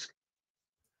musk.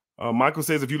 Michael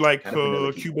says if you like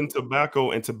Cuban tobacco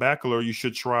and tobacco, you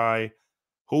should try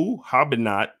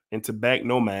Habinot and Tobacco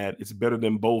Nomad. It's better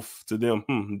than both to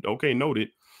them. Okay, noted.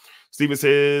 Steven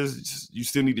says you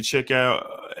still need to check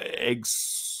out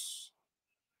Eggs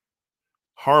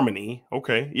Harmony.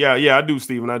 Okay. Yeah, I do,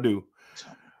 Steven. I do.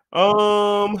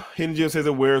 Hidden Gem says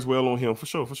it wears well on him. For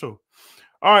sure.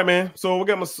 All right, man. So we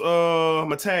got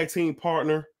my tag team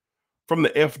partner from the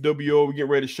FWO. We're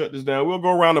getting ready to shut this down. We'll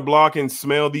go around the block and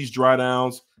smell these dry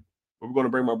downs. We're going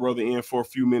to bring my brother in for a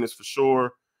few minutes for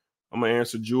sure. I'm going to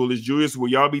answer Julius. Julius, will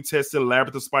y'all be testing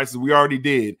Labyrinth of Spices? We already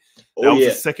did. That was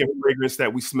the second fragrance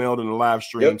that we smelled in the live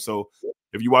stream. Yep. So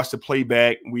if you watch the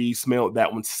playback, we smelled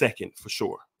that one second for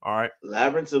sure. All right.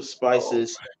 Labyrinth of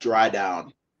Spices, dry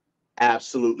down.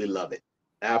 Absolutely love it.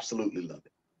 Absolutely love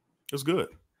it. It's good.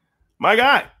 My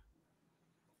guy.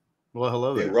 Well,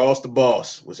 hello there. Ross the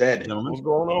boss. What's happening? What's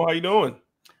going on? How you doing?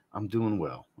 I'm doing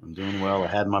well. I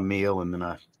had my meal and then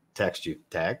I text you.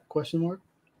 Tag? Question mark?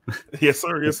 Yes,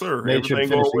 sir. Everything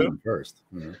going well first.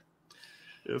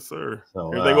 Yes, sir.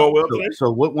 So, everything going well today?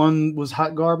 So what one was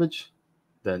hot garbage?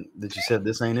 That you said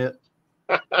this ain't it?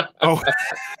 Oh.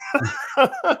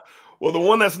 Well, the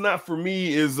one that's not for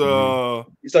me is you're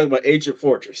talking about Ancient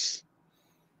Fortress.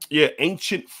 Yeah,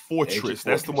 Ancient Fortress.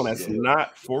 That's the one that's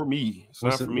not for me.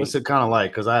 What's it kind of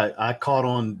like? Because I caught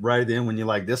on right then when you're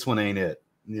like, this one ain't it.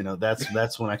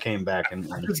 That's when I came back and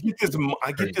I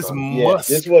get this musk.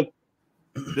 This one.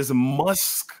 There's a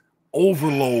musk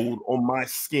overload on my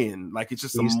skin. Like it's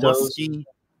just a musky.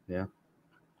 Yeah.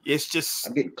 It's just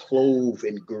I'm getting clove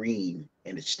and green,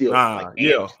 and it's still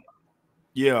Yeah.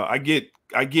 I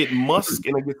get musk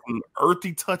and I get some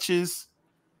earthy touches.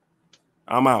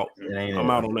 I'm out. I'm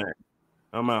out on that.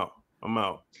 I'm out. I'm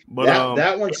out. But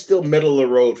that one's still middle of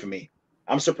the road for me.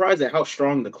 I'm surprised at how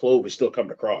strong the clove is still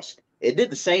coming across. It did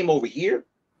the same over here,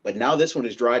 but now this one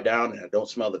is dried down and I don't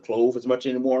smell the clove as much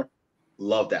anymore.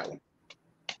 Love that one.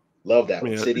 Love that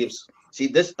one. Yeah. See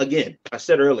this again. I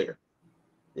said earlier,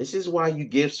 this is why you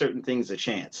give certain things a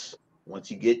chance. Once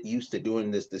you get used to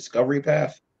doing this discovery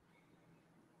path,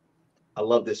 I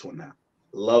love this one now.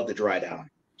 Love the dry down.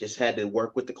 Just had to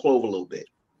work with the clove a little bit.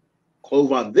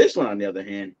 Clove on this one, on the other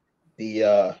hand,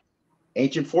 the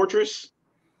Ancient Fortress,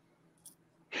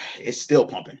 it's still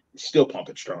pumping. It's still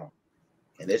pumping strong.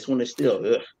 And this one is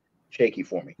still shaky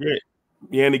for me. Yeah.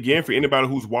 Yeah, and again, for anybody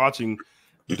who's watching,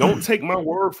 don't take my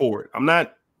word for it. I'm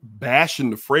not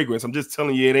bashing the fragrance. I'm just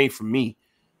telling you it ain't for me.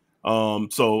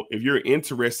 So if you're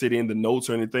interested in the notes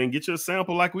or anything, get your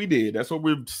sample like we did. That's what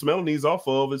we're smelling these off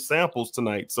of, is samples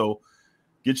tonight. So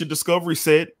get your discovery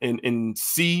set and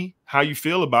see how you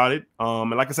feel about it.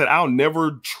 And like I said, I'll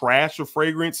never trash a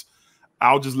fragrance.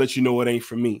 I'll just let you know it ain't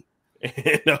for me.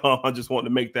 And I just want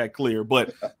to make that clear.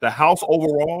 But the house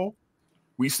overall,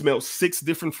 we smelled 6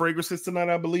 different fragrances tonight,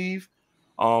 I believe.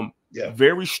 Yeah,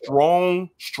 very strong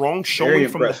showing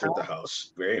from the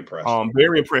house. Very impressed.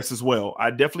 Very impressed as well. I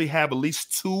definitely have at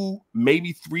least 2,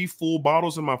 maybe 3 full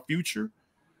bottles in my future.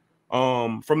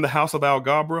 From the house of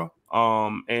Alghabra.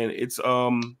 And it's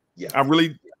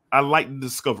I like the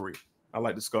discovery.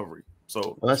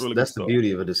 So that's the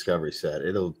beauty of a discovery set.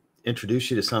 It'll introduce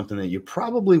you to something that you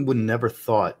probably would never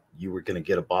thought you were going to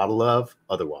get a bottle of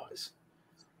otherwise,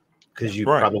 because you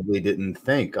probably didn't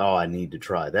think, oh, I need to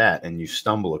try that, and you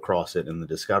stumble across it in the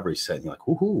discovery set and you're like,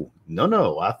 woohoo,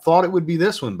 no, I thought it would be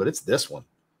this one, but it's this one.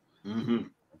 Mm-hmm.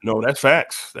 No, that's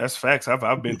facts.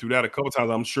 I've been through that a couple times.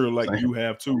 I'm sure you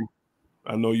have too.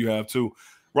 I know you have too.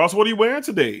 Ross, what are you wearing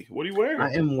today? What are you wearing?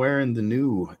 I am wearing the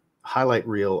new highlight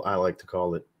reel, I like to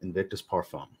call it, Invictus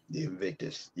Parfum. The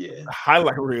Invictus, yeah.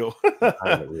 Highlight reel.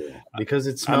 Highlight reel. Because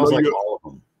it smells like all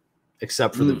of them,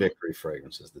 except for the Victory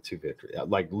fragrances, the 2 Victory.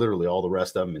 Like literally all the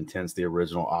rest of them, Intense, the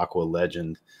original, Aqua,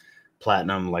 Legend,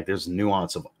 Platinum. Like there's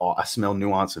nuance of all. I smell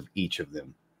nuance of each of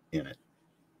them in it.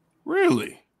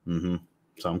 Really? Mm-hmm.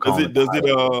 So I'm calling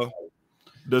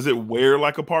does it wear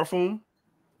like a parfum?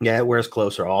 Yeah, it wears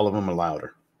closer. All of them are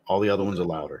louder. All the other ones are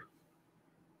louder.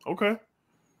 Okay.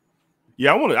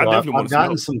 Yeah, I've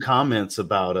gotten some comments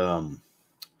about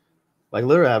like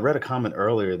literally I read a comment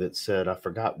earlier that said, I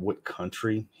forgot what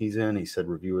country he's in. He said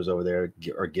reviewers over there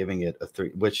are giving it a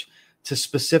 3, which to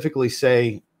specifically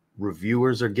say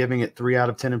reviewers are giving it 3 out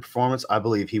of 10 in performance. I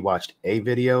believe he watched a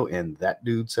video and that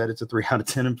dude said it's a 3 out of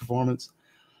 10 in performance.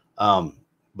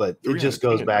 But it just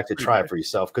goes back to try it for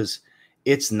yourself, because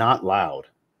it's not loud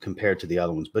compared to the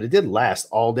other ones, but it did last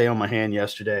all day on my hand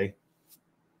yesterday.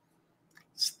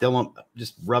 Still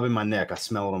just rubbing my neck. I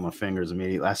smell it on my fingers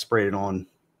immediately. I sprayed it on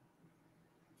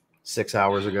 6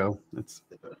 hours ago. It's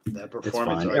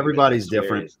fine. Everybody's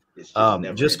different.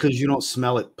 Just because you don't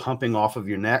smell it pumping off of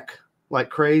your neck like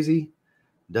crazy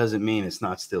doesn't mean it's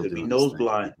not still doing nose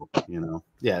blind.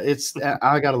 Yeah,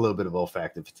 I got a little bit of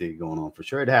olfactive fatigue going on for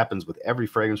sure. It happens with every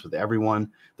fragrance, with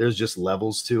everyone. There's just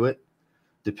levels to it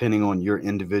depending on your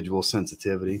individual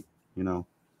sensitivity,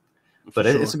 but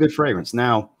it's a good fragrance.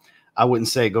 Now, I wouldn't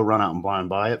say go run out and blind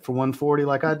buy it for $140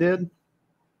 like I did.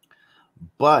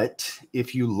 But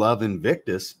if you love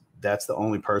Invictus, that's the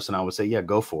only person I would say, yeah,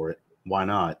 go for it. Why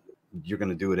not? You're going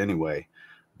to do it anyway.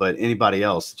 But anybody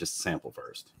else, just sample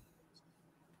first.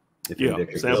 If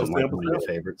Invictus doesn't like one of your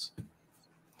favorites.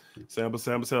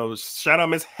 Sample. Shout out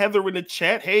Miss Heather in the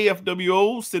chat. Hey,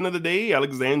 FWO, sin of the day,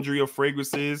 Alexandria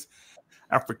Fragrances,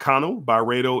 Africano,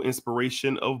 Barredo,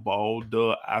 Inspiration of Bal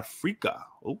de Africa.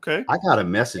 Okay. I got a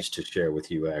message to share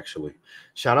with you, actually.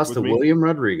 Shout outs to William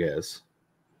Rodriguez.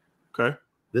 Okay.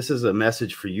 This is a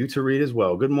message for you to read as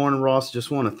well. Good morning, Ross. Just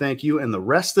want to thank you and the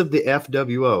rest of the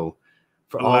FWO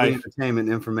for all the entertainment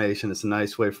information. It's a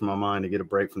nice way for my mind to get a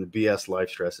break from the BS life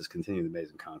stresses, continue the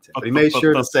amazing content. But he made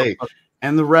sure to say,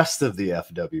 and the rest of the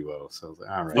FWO. So I was like,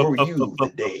 all right. For you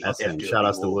today. That's him. Shout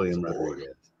outs to William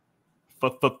Rodriguez. For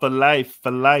life.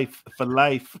 I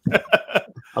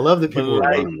love that people are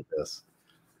running with this.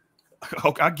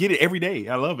 I get it every day.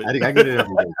 I love it. I get it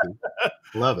every day too.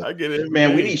 Love it. I get it.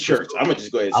 Man, we need shirts. I'm gonna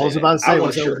just go ahead and say I was about to say,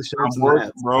 what's up with the shirts?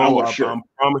 Bro, I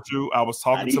promise you, I was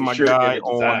talking to my guy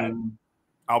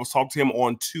I was talking to him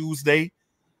on Tuesday.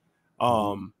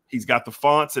 He's got the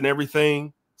fonts and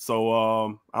everything.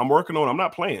 So I'm working on it. I'm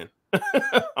not playing.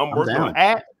 I'm working on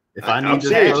it. If I need to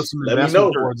throw some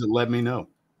investment towards it, let me know.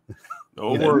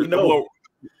 No worries. I will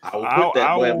put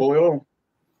that bad boy on.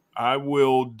 I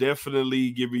will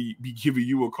definitely be giving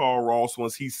you a call, Ross,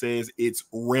 once he says it's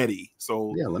ready.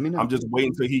 So yeah, let me know. I'm just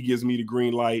waiting until he gives me the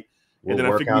green light. We'll and then I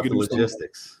work figured we out could the do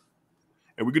logistics.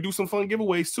 And we could do some fun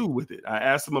giveaways too with it. I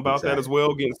asked them about that as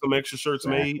well, getting some extra shirts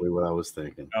made. What I was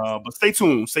thinking. But stay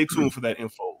tuned. Stay tuned for that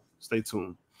info. Stay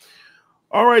tuned.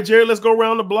 All right, Jared, let's go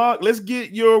around the block. Let's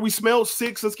get we smelled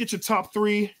 6. Let's get your top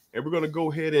 3. And we're going to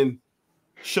go ahead and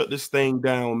shut this thing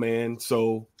down, man.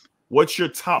 So what's your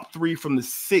top 3 from the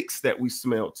 6 that we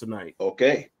smelled tonight?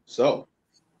 Okay, so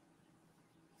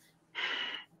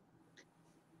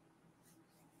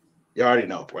you already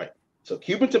know, right? So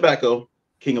Cuban tobacco,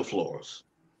 king of florals,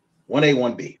 1A,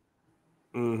 1B.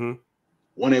 1A,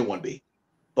 1B.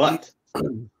 But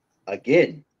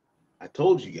again, I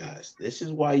told you guys, this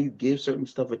is why you give certain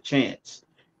stuff a chance.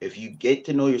 If you get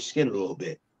to know your skin a little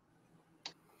bit,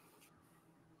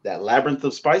 that labyrinth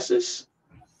of spices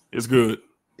is good.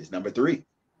 Is number 3.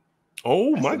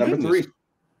 Oh, my goodness. Number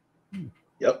 3.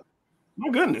 Yep. My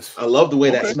goodness. I love the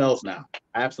way that smells now.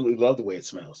 I absolutely love the way it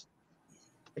smells.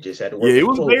 I just had to work. Yeah, it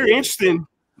was very interesting.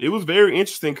 It was very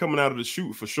interesting coming out of the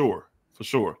shoot for sure. For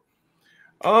sure.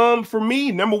 For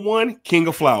me, number 1, King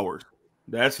of Flowers.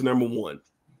 That's number 1.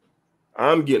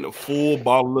 I'm getting a full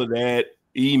bottle of that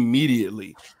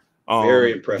immediately.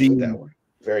 Very impressed with that one.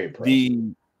 Very impressed.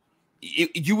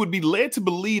 You would be led to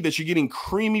believe that you're getting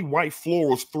creamy white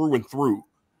florals through and through.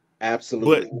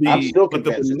 Absolutely. I'm still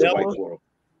convinced it's a white floral.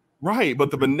 Right,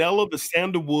 but the vanilla, the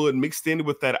sandalwood mixed in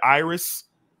with that iris,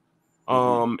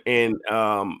 and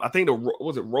I think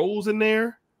was it rose in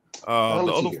there? The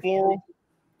other floral.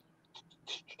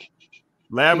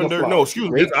 Lavender, no, excuse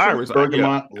me, it's iris.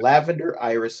 Bergamot, lavender,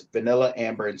 iris, vanilla,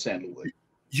 amber, and sandalwood.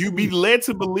 You'd be led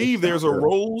to believe there's a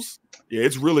rose. Yeah,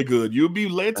 it's really good. You'd be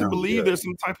led to believe there's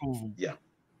some type of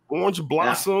orange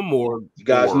blossom or you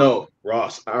guys know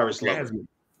Ross, iris lover.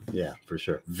 Yeah, for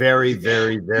sure. Very,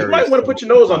 very, very. You might want to put your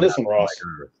nose on this one, Ross.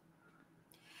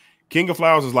 King of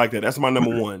Flowers is like that. That's my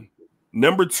number 1.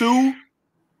 Number 2,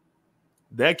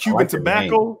 that Cuban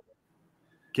tobacco.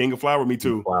 King of Flower, me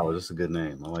too. Flowers, that's a good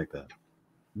name. I like that.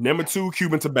 Number 2,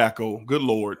 Cuban tobacco. Good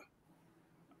Lord.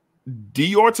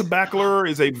 Dior Tobacco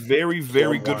is a very,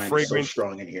 very good fragrance. So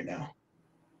strong in here now.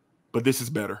 But this is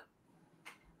better.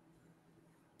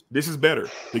 This is better.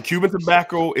 The Cuban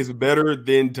tobacco is better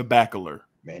than Tobaccoler.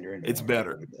 It's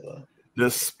better.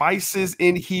 The spices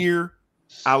in here.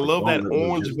 I love that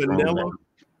orange vanilla.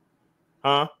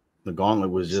 Huh? The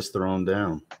gauntlet was just thrown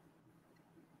down.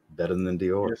 Better than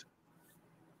Dior.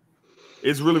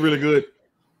 It's really, really good.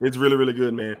 It's really, really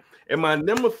good, man. And my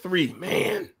number 3,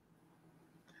 man,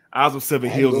 Isles of Seven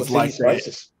Hills is like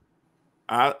that.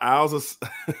 Isles of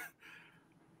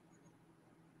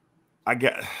I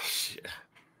got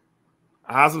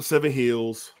Isles of Seven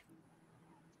Hills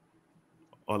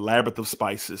or Labyrinth of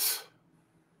Spices.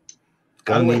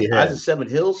 Isles of Seven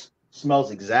Hills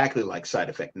smells exactly like Side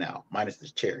Effect now, minus the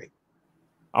cherry.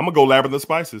 I'm gonna go Labyrinth of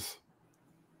Spices.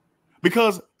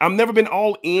 Because I've never been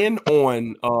all in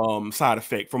on Side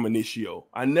Effect from Initio.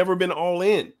 I've never been all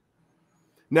in.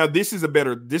 Now this is a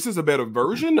better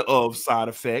version of Side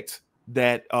Effect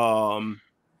that the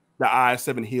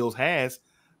I7 Hills has,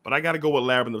 but I got to go with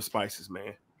Labyrinth of Spices,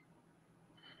 man.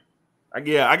 I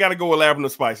got to go with Labyrinth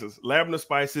of Spices. Labyrinth of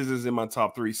Spices is in my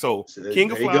top 3. So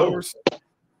King of Flowers,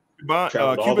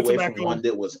 Cuban tobacco, one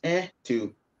that was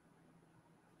to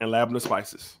and Labyrinth of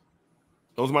Spices.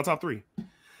 Those are my top 3.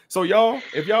 So y'all,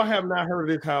 if y'all have not heard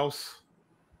of this house,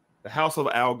 the House of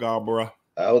Alghabra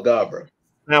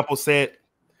sample set,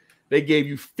 they gave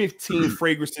you 15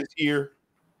 fragrances here.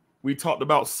 We talked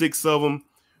about 6 of them.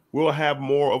 We'll have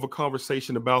more of a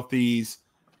conversation about these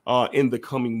in the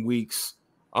coming weeks.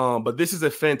 But this is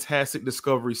a fantastic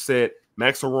discovery set.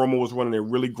 Max Aroma was running a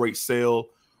really great sale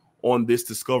on this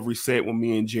discovery set when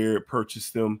me and Jared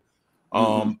purchased them.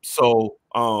 So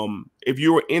if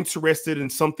you were interested in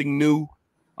something new,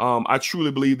 I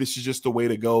truly believe this is just the way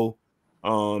to go.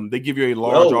 They give you a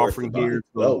large offering here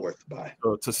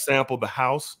to sample the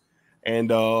house.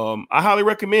 And I highly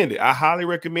recommend it. I highly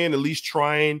recommend at least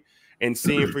trying and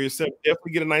seeing for yourself.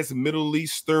 Definitely get a nice Middle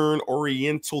Eastern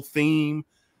Oriental theme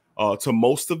to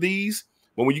most of these.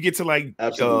 But when you get to like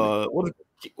what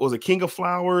was it, King of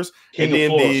Flowers?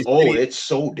 It's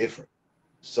so different.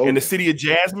 The City of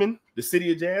Jasmine.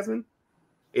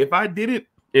 If I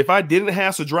didn't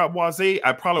have to drop Boise,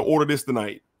 I'd probably order this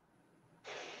tonight.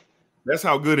 That's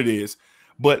how good it is.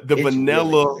 But the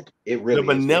vanilla,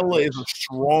 really is a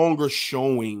stronger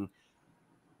showing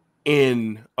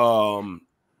in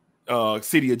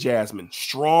City of Jasmine.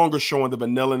 Stronger showing. The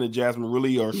vanilla and the jasmine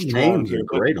really are strong. Names are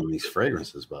great on these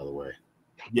fragrances, by the way.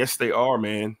 Yes, they are,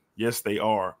 man. Yes, they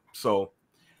are. So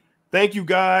thank you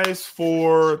guys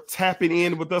for tapping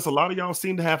in with us. A lot of y'all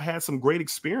seem to have had some great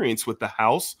experience with the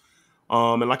house.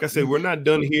 And like I said, we're not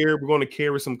done here. We're going to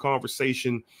carry some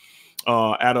conversation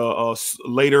at a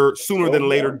sooner than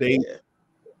later date.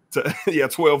 Yeah.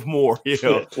 12 more.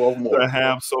 Yeah, 12 more. To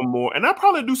have some more. And I'll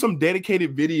probably do some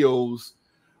dedicated videos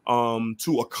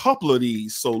to a couple of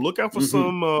these. So look out for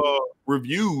some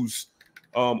reviews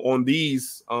on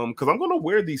these because I'm going to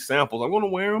wear these samples. I'm going to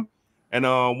wear them and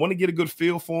want to get a good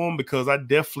feel for them because I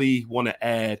definitely want to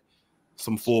add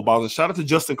some full bottles. And shout out to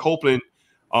Justin Copeland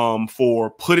for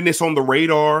putting this on the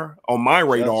radar, on my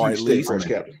radar at least.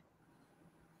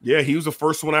 Yeah, he was the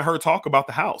first one I heard talk about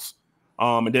the house.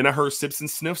 And then I heard Sips and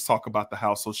Sniffs talk about the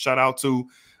house. So shout out to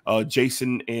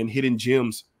Jason and Hidden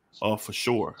Gems for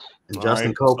sure. And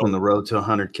Justin Copeland, the road to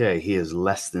 100K, he is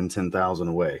less than 10,000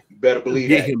 away. You better believe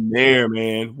Get him there,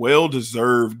 man. Well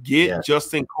deserved. Get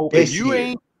Justin Copeland. You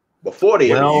ain't before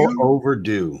the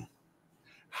overdue.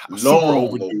 Long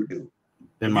overdue.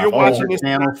 Been my favorite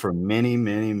channel for many,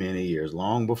 many, many years,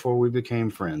 long before we became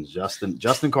friends.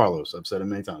 Justin Carlos, I've said it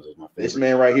many times, is my favorite. This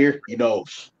man right here, he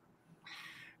knows.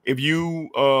 If you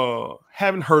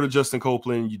haven't heard of Justin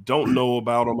Copeland, you don't know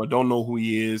about him, or don't know who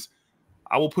he is,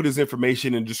 I will put his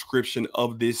information in the description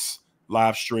of this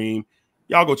live stream.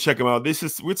 Y'all go check him out.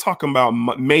 We're talking about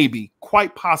maybe,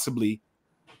 quite possibly,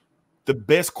 the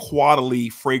best quarterly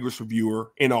fragrance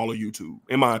reviewer in all of YouTube,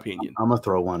 in my opinion. I'm gonna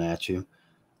throw one at you.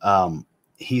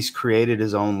 He's created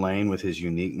his own lane with his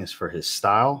uniqueness for his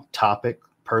style, topic,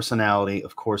 personality.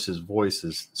 Of course, his voice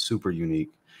is super unique.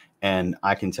 And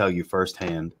I can tell you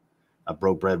firsthand, I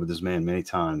broke bread with this man many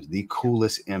times, the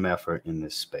coolest MFer in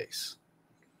this space.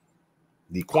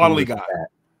 The quality guy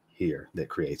here that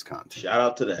creates content. Shout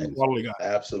out to that. Quality guy.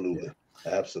 Absolutely.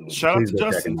 Absolutely. Shout out to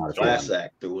Justin. Class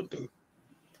act through and through.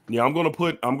 Yeah, I'm gonna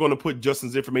put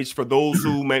Justin's information for those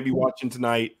who may be watching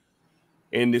tonight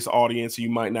in this audience. You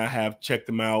might not have checked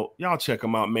him out. Y'all check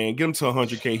him out, man. Get him to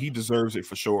 100K. He deserves it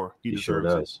for sure. He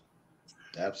deserves it.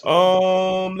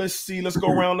 Absolutely. Let's see. Let's go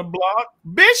around the block.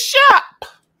 Bishop.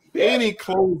 Any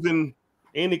closing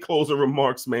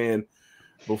remarks, man,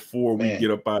 before we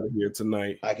get up out of here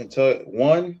tonight? I can tell you,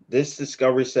 one, this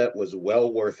discovery set was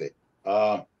well worth it.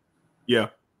 Yeah.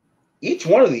 Each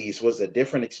one of these was a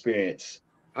different experience,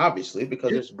 obviously,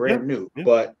 because it's brand new. Yeah.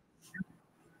 But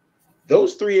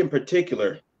those three in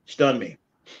particular stunned me.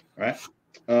 Right.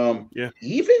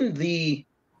 Even the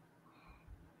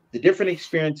different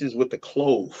experiences with the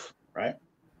clove, right?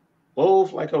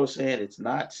 Clove, like I was saying, it's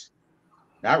not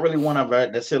really one I've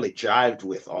necessarily jived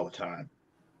with all the time.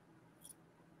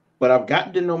 But I've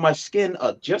gotten to know my skin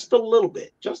just a little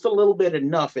bit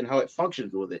enough in how it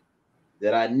functions with it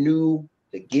that I knew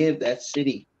to give that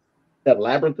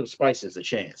labyrinth of spices a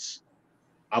chance.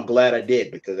 I'm glad I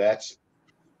did, because that's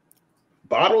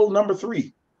bottle number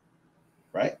 3,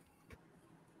 right?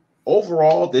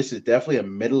 Overall, this is definitely a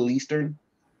Middle Eastern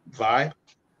vibe,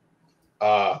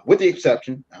 with the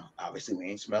exception, obviously we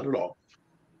ain't smelled it all,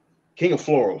 King of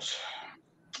Florals,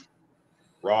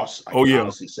 Ross. I can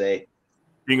honestly say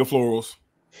King of Florals.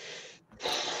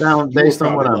 Based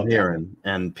on what I'm hearing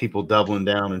and people doubling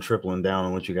down and tripling down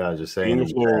on what you guys are saying,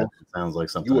 it sounds like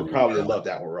something you would probably love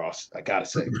that one, Ross. I gotta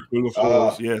say, King of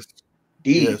Florals, yes.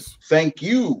 D, thank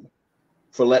you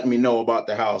for letting me know about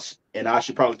the house, and I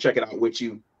should probably check it out with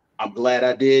you. I'm glad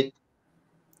I did.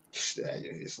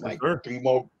 It's like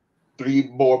three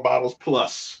more bottles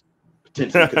plus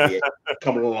potentially could be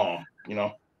coming along, you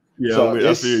know. Yeah, so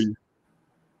I feel you.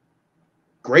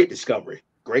 Great discovery.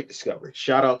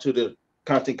 Shout out to the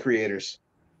content creators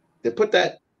that put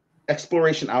that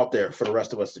exploration out there for the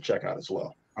rest of us to check out as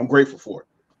well. I'm grateful for it.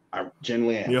 I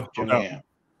genuinely am. Yeah, genuinely am.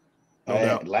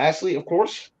 And lastly, of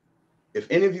course, if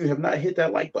any of you have not hit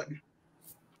that like button,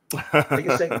 take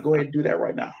a second, go ahead and do that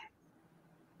right now.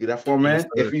 Do that for me, man.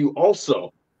 If you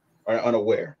also are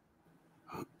unaware,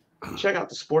 check out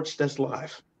the Sports Desk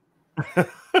Live.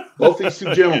 Both these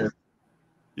two gentlemen.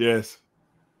 Yes.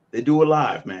 They do it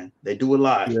live, man. They do it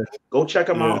live. Yes. Go check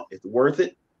them out. It's worth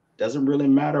it. Doesn't really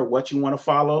matter what you want to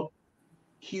follow.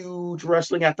 Huge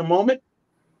wrestling at the moment.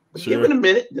 But give it a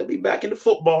minute. They'll be back into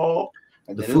football.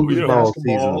 And the football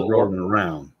season is rolling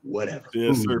around. Whatever.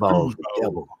 Yes, sir.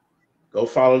 Go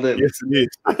follow them. Yes, it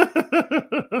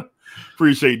is.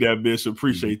 Appreciate that, Bishop.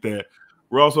 Appreciate that.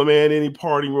 Ross, man, any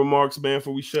parting remarks, man,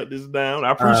 before we shut this down?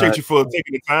 I appreciate you for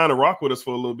taking the time to rock with us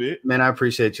for a little bit. Man, I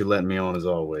appreciate you letting me on as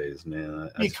always, man.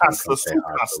 I just say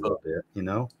a little bit, you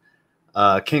know.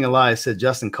 King Elias said,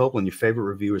 Justin Copeland, your favorite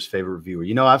reviewer's favorite reviewer.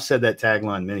 You know, I've said that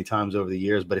tagline many times over the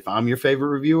years, but if I'm your favorite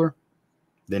reviewer,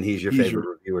 then he's your favorite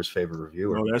reviewer's favorite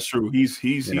reviewer. Oh, that's true. He's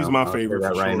my favorite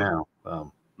for right sure.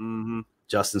 now.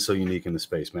 Justin's so unique in the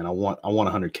space, man. I want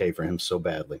 100K for him so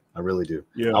badly. I really do.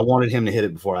 Yeah. I wanted him to hit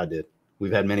it before I did.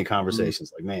 We've had many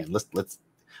conversations like, man, let's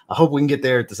I hope we can get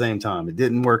there at the same time. It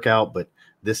didn't work out, but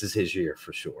this is his year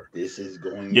for sure. This is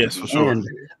going yes, to for be sure. And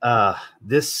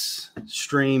this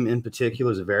stream in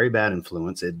particular is a very bad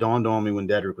influence. It dawned on me when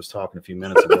Dedrick was talking a few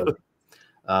minutes ago.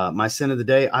 My sin of the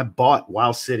day, I bought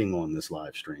while sitting on this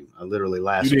live stream. I literally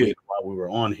last week while we were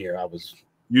on here, I was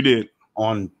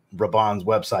on Raban's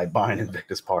website buying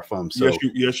Invictus Parfum. So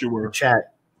yes, you were. The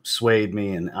chat swayed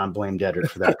me, and I blame Dedrick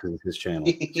for that because of his channel.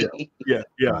 Yeah.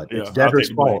 It's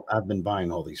Dedrick's fault. I've been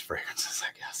buying all these fragrances,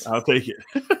 I guess. I'll take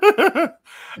it.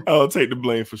 I'll take the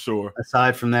blame for sure.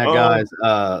 Aside from that,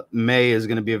 guys, May is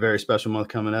going to be a very special month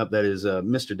coming up. That is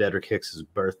Mr. Dedrick Hicks'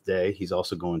 birthday. He's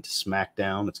also going to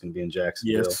SmackDown. It's going to be in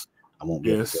Jacksonville. Yes. I won't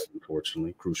be able to,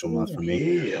 unfortunately. Crucial month for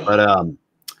me. Yeah. But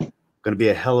going to be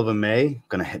a hell of a May.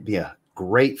 Going to be a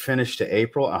great finish to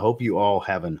April. I hope you all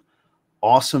have an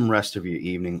awesome rest of your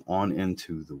evening on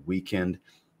into the weekend.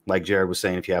 Like Jared was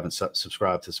saying, if you haven't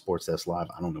subscribed to Sports Desk Live,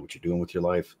 I don't know what you're doing with your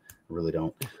life. I really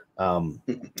don't.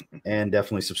 And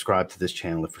definitely subscribe to this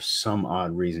channel. If for some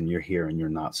odd reason you're here and you're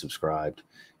not subscribed,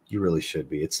 you really should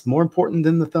be. It's more important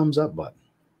than the thumbs up button.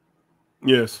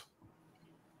 Yes,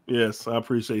 I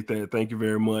appreciate that. Thank you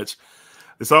very much.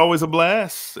 It's always a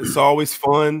blast. It's always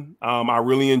fun. I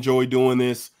really enjoy doing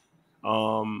this.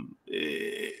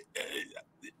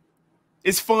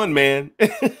 It's fun, man.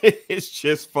 It's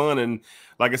just fun. And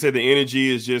like I said, the energy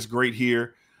is just great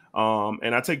here.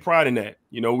 And I take pride in that.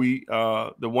 You know,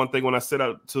 the one thing I set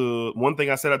out to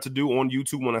do on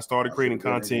YouTube when I started creating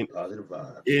content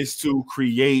is to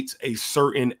create a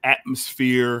certain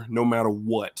atmosphere no matter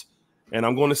what. And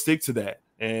I'm going to stick to that.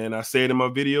 And I said in my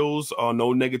videos,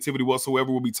 no negativity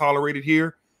whatsoever will be tolerated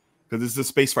here, because this is a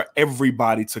space for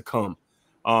everybody to come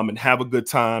and have a good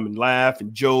time and laugh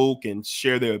and joke and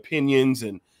share their opinions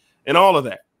and all of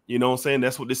that. You know what I'm saying?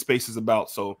 That's what this space is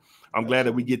about. So I'm glad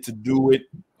that we get to do it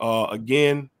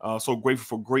again. So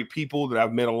grateful for great people that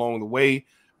I've met along the way.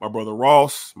 My brother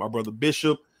Ross, my brother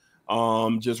Bishop.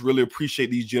 Just really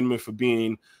appreciate these gentlemen for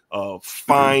being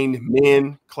fine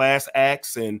men, class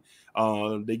acts, and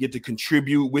they get to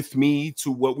contribute with me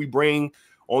to what we bring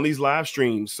on these live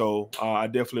streams. So I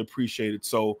definitely appreciate it.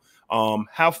 So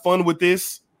have fun with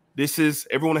this. This is,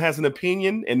 everyone has an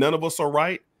opinion and none of us are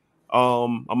right.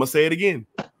 I'm going to say it again.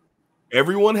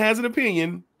 Everyone has an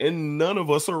opinion and none of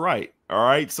us are right. All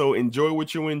right. So enjoy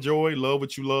what you enjoy, love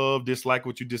what you love, dislike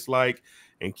what you dislike,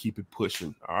 and keep it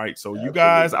pushing. All right. So you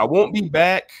guys, I won't be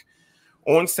back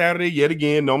on Saturday yet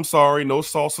again. No, I'm sorry. No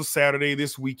Salsa Saturday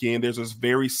this weekend. There's this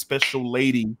very special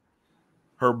lady.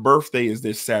 Her birthday is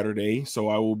this Saturday. So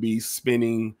I will be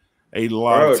spending a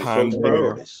lot of time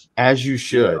there. As you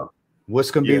should. Yeah. What's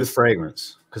going to be the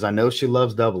fragrance? Because I know she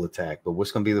loves Double Attack, but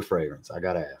what's going to be the fragrance? I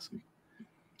got to ask.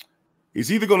 It's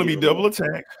either going to be Double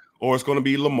Attack or it's going to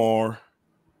be Lamar.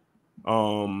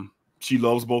 She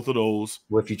loves both of those.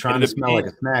 Well, if you're trying to smell like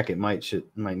a snack, it might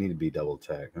need to be Double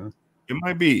Attack, huh? It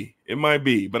might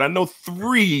be. But I know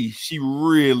 3 she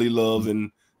really loves, and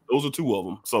those are 2 of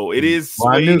them. So it is.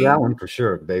 Well, I knew that one for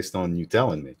sure based on you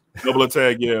telling me. Double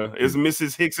Attack, yeah. It's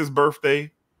Mrs. Hicks's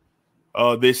birthday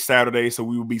this Saturday, so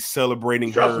we will be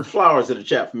celebrating Drop her. some flowers in the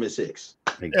chat for Miss Hicks.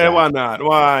 Exactly. Yeah, why not?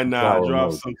 Why not? Flower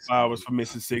Drop emojis. some flowers for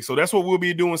Mrs. Hicks. So that's what we'll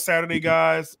be doing Saturday,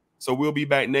 guys. So we'll be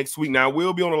back next week. Now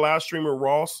we'll be on a live stream with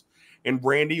Ross and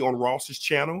Brandy on Ross's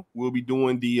channel. We'll be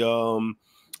doing the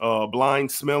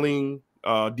blind smelling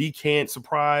decant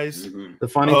surprise. The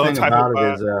funny thing about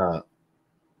it is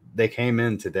they came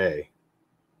in today.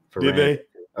 Did they?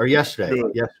 Or yesterday.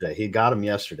 Good. Yesterday. He got them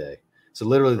yesterday. So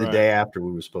literally the day after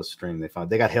we were supposed to stream,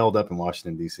 they got held up in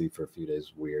Washington, D.C. for a few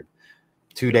days. Weird.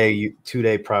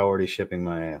 2-day priority shipping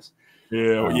my ass.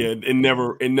 Yeah, it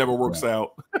never works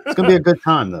out. It's gonna be a good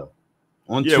time though.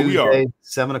 On Tuesday, we are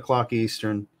 7 o'clock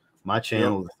Eastern, my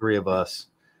channel, the 3 of us.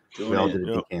 We all did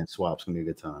a decant swap. It's gonna be a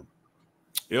good time.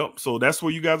 Yep. So that's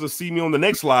where you guys will see me on the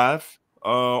next live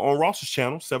on Ross's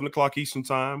channel, 7 o'clock Eastern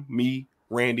time. Me,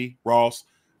 Randy, Ross,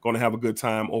 gonna have a good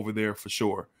time over there for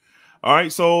sure. All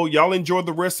right. So y'all enjoy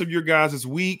the rest of your guys'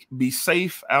 week. Be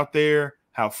safe out there.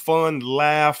 Have fun,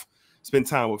 laugh, spend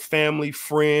time with family,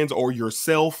 friends, or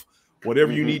yourself.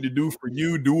 Whatever you need to do for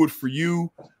you, do it for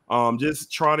you.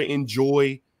 Just try to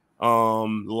enjoy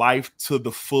life to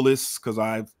the fullest, because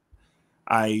I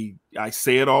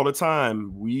say it all the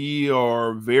time. We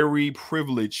are very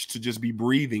privileged to just be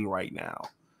breathing right now.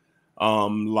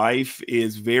 Life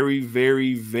is very,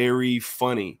 very, very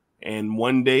funny. And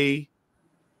one day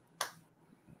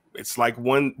it's like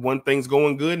one thing's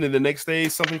going good, and then the next day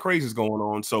something crazy is going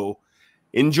on. So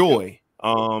enjoy.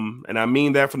 And I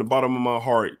mean that from the bottom of my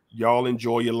heart. Y'all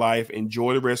enjoy your life.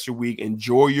 Enjoy the rest of your week.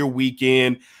 Enjoy your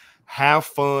weekend. Have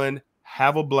fun.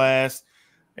 Have a blast.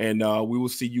 And we will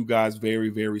see you guys very,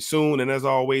 very soon. And as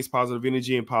always, positive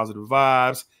energy and positive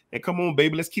vibes. And come on,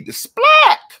 baby, let's keep the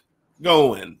splack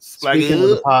going. Speaking of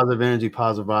the positive energy,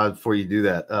 positive vibes, before you do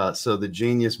that, so the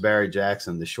genius Barry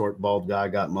Jackson, the short, bald guy,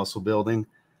 got muscle building.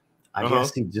 I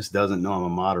guess he just doesn't know I'm a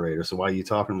moderator. So while you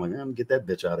talking, I'm like, I'm get that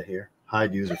bitch out of here.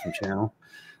 Hide user from channel.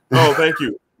 Oh, thank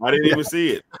you. I didn't even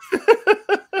see it.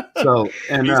 So,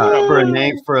 and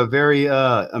for a very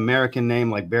American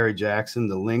name like Barry Jackson,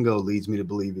 the lingo leads me to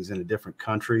believe he's in a different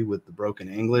country with the broken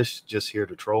English, just here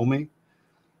to troll me.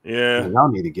 Yeah, y'all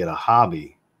need to get a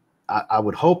hobby. I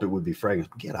would hope it would be fragrance.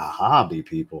 Get a hobby,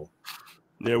 people.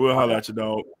 Yeah, we'll holler at you,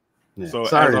 dog. Yeah. So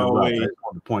sorry, as always, I just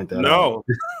wanted to point that out.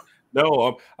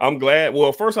 No, I'm glad.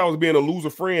 Well, first I was being a loser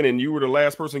friend, and you were the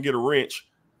last person to get a wrench.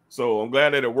 So I'm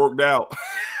glad that it worked out.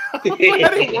 Everybody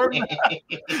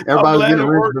was getting a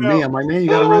wrench for me. I'm like, man, you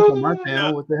got a wrench on my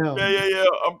channel. What the hell? Yeah.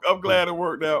 I'm glad it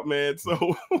worked out, man.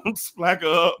 So splack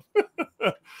up,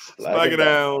 splack it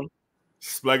down,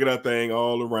 splack it that thing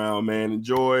all around, man.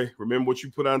 Enjoy. Remember what you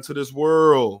put out into this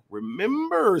world.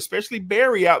 Remember, especially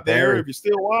Barry out there, if you're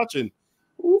still watching,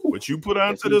 what you put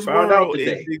out into this world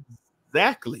is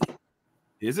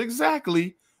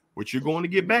exactly what you're going to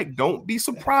get back. Don't be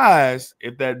surprised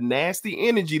if that nasty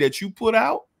energy that you put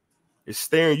out is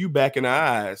staring you back in the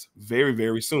eyes very,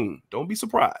 very soon. Don't be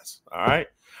surprised. All right,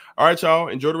 y'all.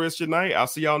 Enjoy the rest of your night. I'll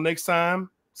see y'all next time.